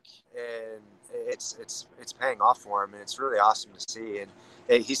work it's paying off for him, and it's really awesome to see.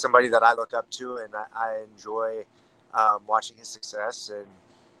 And he's somebody that I look up to, and I enjoy watching his success, and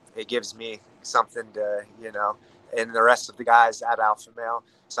it gives me something to, and the rest of the guys at Alpha Male,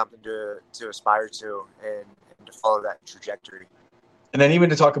 something to aspire to and to follow that trajectory. And then even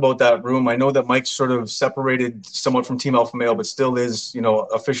to talk about that room, I know that Mike's sort of separated somewhat from Team Alpha Male, but still is,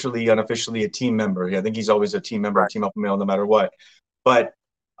 officially, unofficially a team member. I think he's always a team member of Team Alpha Male no matter what. But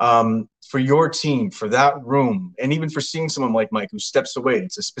for your team, for that room, and even for seeing someone like Mike who steps away,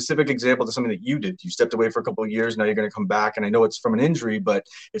 it's a specific example to something that you did. You stepped away for a couple of years. Now you're going to come back. And I know it's from an injury, but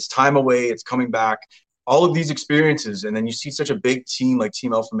it's time away. It's coming back. All of these experiences, and then you see such a big team like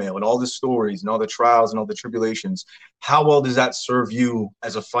Team Alpha Male and all the stories and all the trials and all the tribulations. How well does that serve you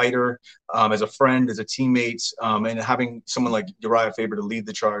as a fighter, as a friend, as a teammate, and having someone like Uriah Faber to lead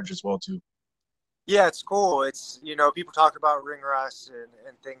the charge as well too? Yeah, it's cool. It's, people talk about ring rust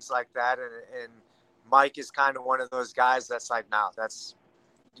and things like that, and Mike is kind of one of those guys that's like, no,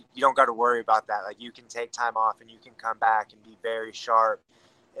 you don't got to worry about that. Like, you can take time off and you can come back and be very sharp,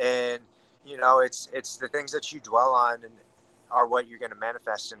 and it's the things that you dwell on and are what you're going to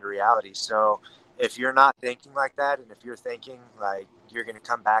manifest into reality. So if you're not thinking like that, and if you're thinking like you're going to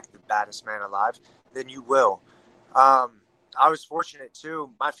come back the baddest man alive, then you will. I was fortunate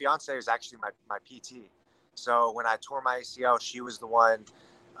too. My fiance is actually my PT. So when I tore my ACL, she was the one.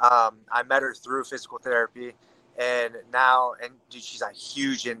 I met her through physical therapy, and dude, she's like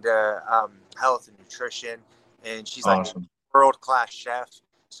huge into health and nutrition, and she's awesome. Like a world-class chef.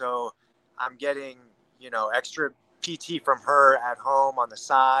 So I'm getting, extra PT from her at home on the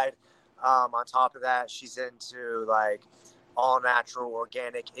side. On top of that, she's into like all natural,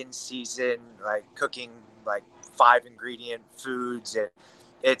 organic, in season, like cooking, like 5 ingredient foods. And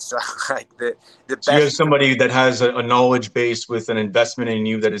it's like the best. So you have somebody that has a knowledge base with an investment in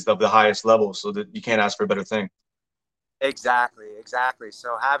you that is of the highest level, so that you can't ask for a better thing. Exactly.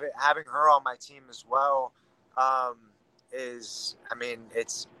 So having her on my team as well,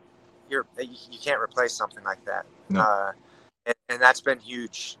 you can't replace something like that. No. And that's been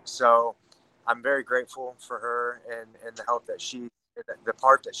huge. So I'm very grateful for her and the help that the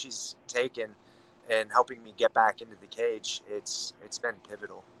part that she's taken in helping me get back into the cage. It's been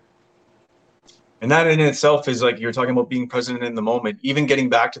pivotal. And that in itself is like, you're talking about being present in the moment, even getting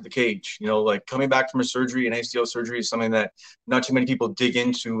back to the cage, like coming back from a surgery, an ACL surgery is something that not too many people dig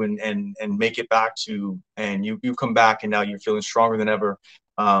into and make it back to, and you come back and now you're feeling stronger than ever.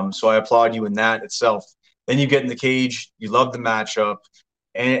 So I applaud you in that itself. Then you get in the cage, you love the matchup.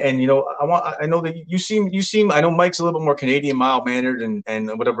 And I know that you seem, I know Mike's a little bit more Canadian, mild-mannered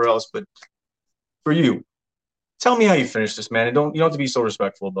and whatever else, but for you, tell me how you finished this, man. And you don't have to be so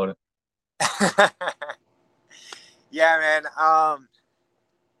respectful about it. Yeah, man.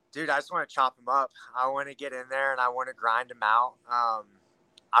 Dude, I just want to chop him up. I want to get in there and I want to grind him out.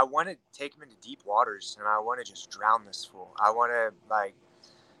 I want to take him into deep waters and I want to just drown this fool. I want to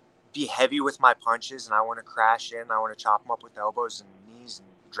be heavy with my punches and I want to crash in. I want to chop him up with elbows and knees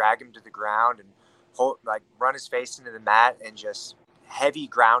and drag him to the ground and run his face into the mat and just heavy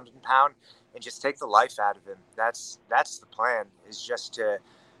ground and pound and just take the life out of him. That's the plan, is just to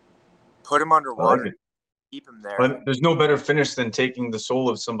put him underwater, keep him there. But there's no better finish than taking the soul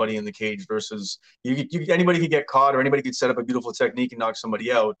of somebody in the cage versus anybody could get caught or anybody could set up a beautiful technique and knock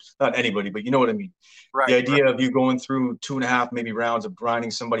somebody out. Not anybody, but you know what I mean. Right. The idea of you going through 2.5 maybe rounds of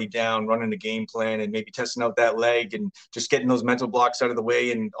grinding somebody down, running the game plan, and maybe testing out that leg and just getting those mental blocks out of the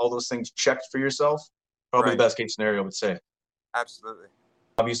way and all those things checked for yourself. Probably the best case scenario, I would say. Absolutely.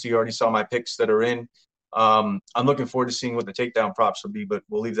 Obviously, you already saw my picks that are in. I'm looking forward to seeing what the takedown props will be, but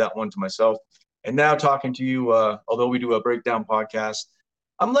we'll leave that one to myself. And now talking to you, although we do a breakdown podcast,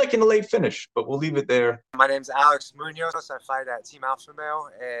 I'm liking a late finish, but we'll leave it there. My name's Alex Munoz. I fight at Team Alpha Male,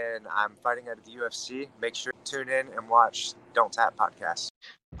 and I'm fighting at the UFC. Make sure to tune in and watch Don't Tap podcast.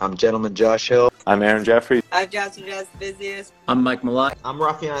 I'm Gentleman Josh Hill. I'm Aaron Jeffrey. I'm Johnson Jazz Busiest. I'm Mike Malott. I'm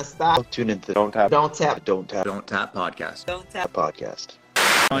Rafian Style. Tune into Don't Tap podcast. Don't Tap podcast.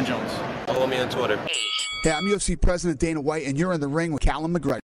 John Jones. Follow me on Twitter. Hey, I'm UFC President Dana White, and you're in the ring with Callum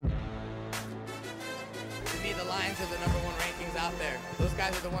McGregor. To me, the Lions are the number 1 rankings out there. Those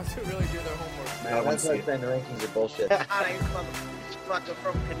guys are the ones who really do their homework. Man, that's why saying the rankings are bullshit. Motherfucker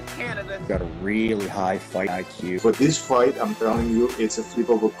from Canada. Got a really high fight IQ. But this fight, I'm telling you, it's a flip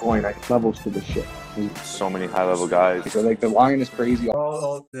of a coin. Levels to the shit. So many high-level guys. So like the line is crazy.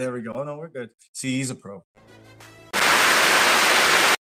 Oh, there we go. No, we're good. See, he's a pro.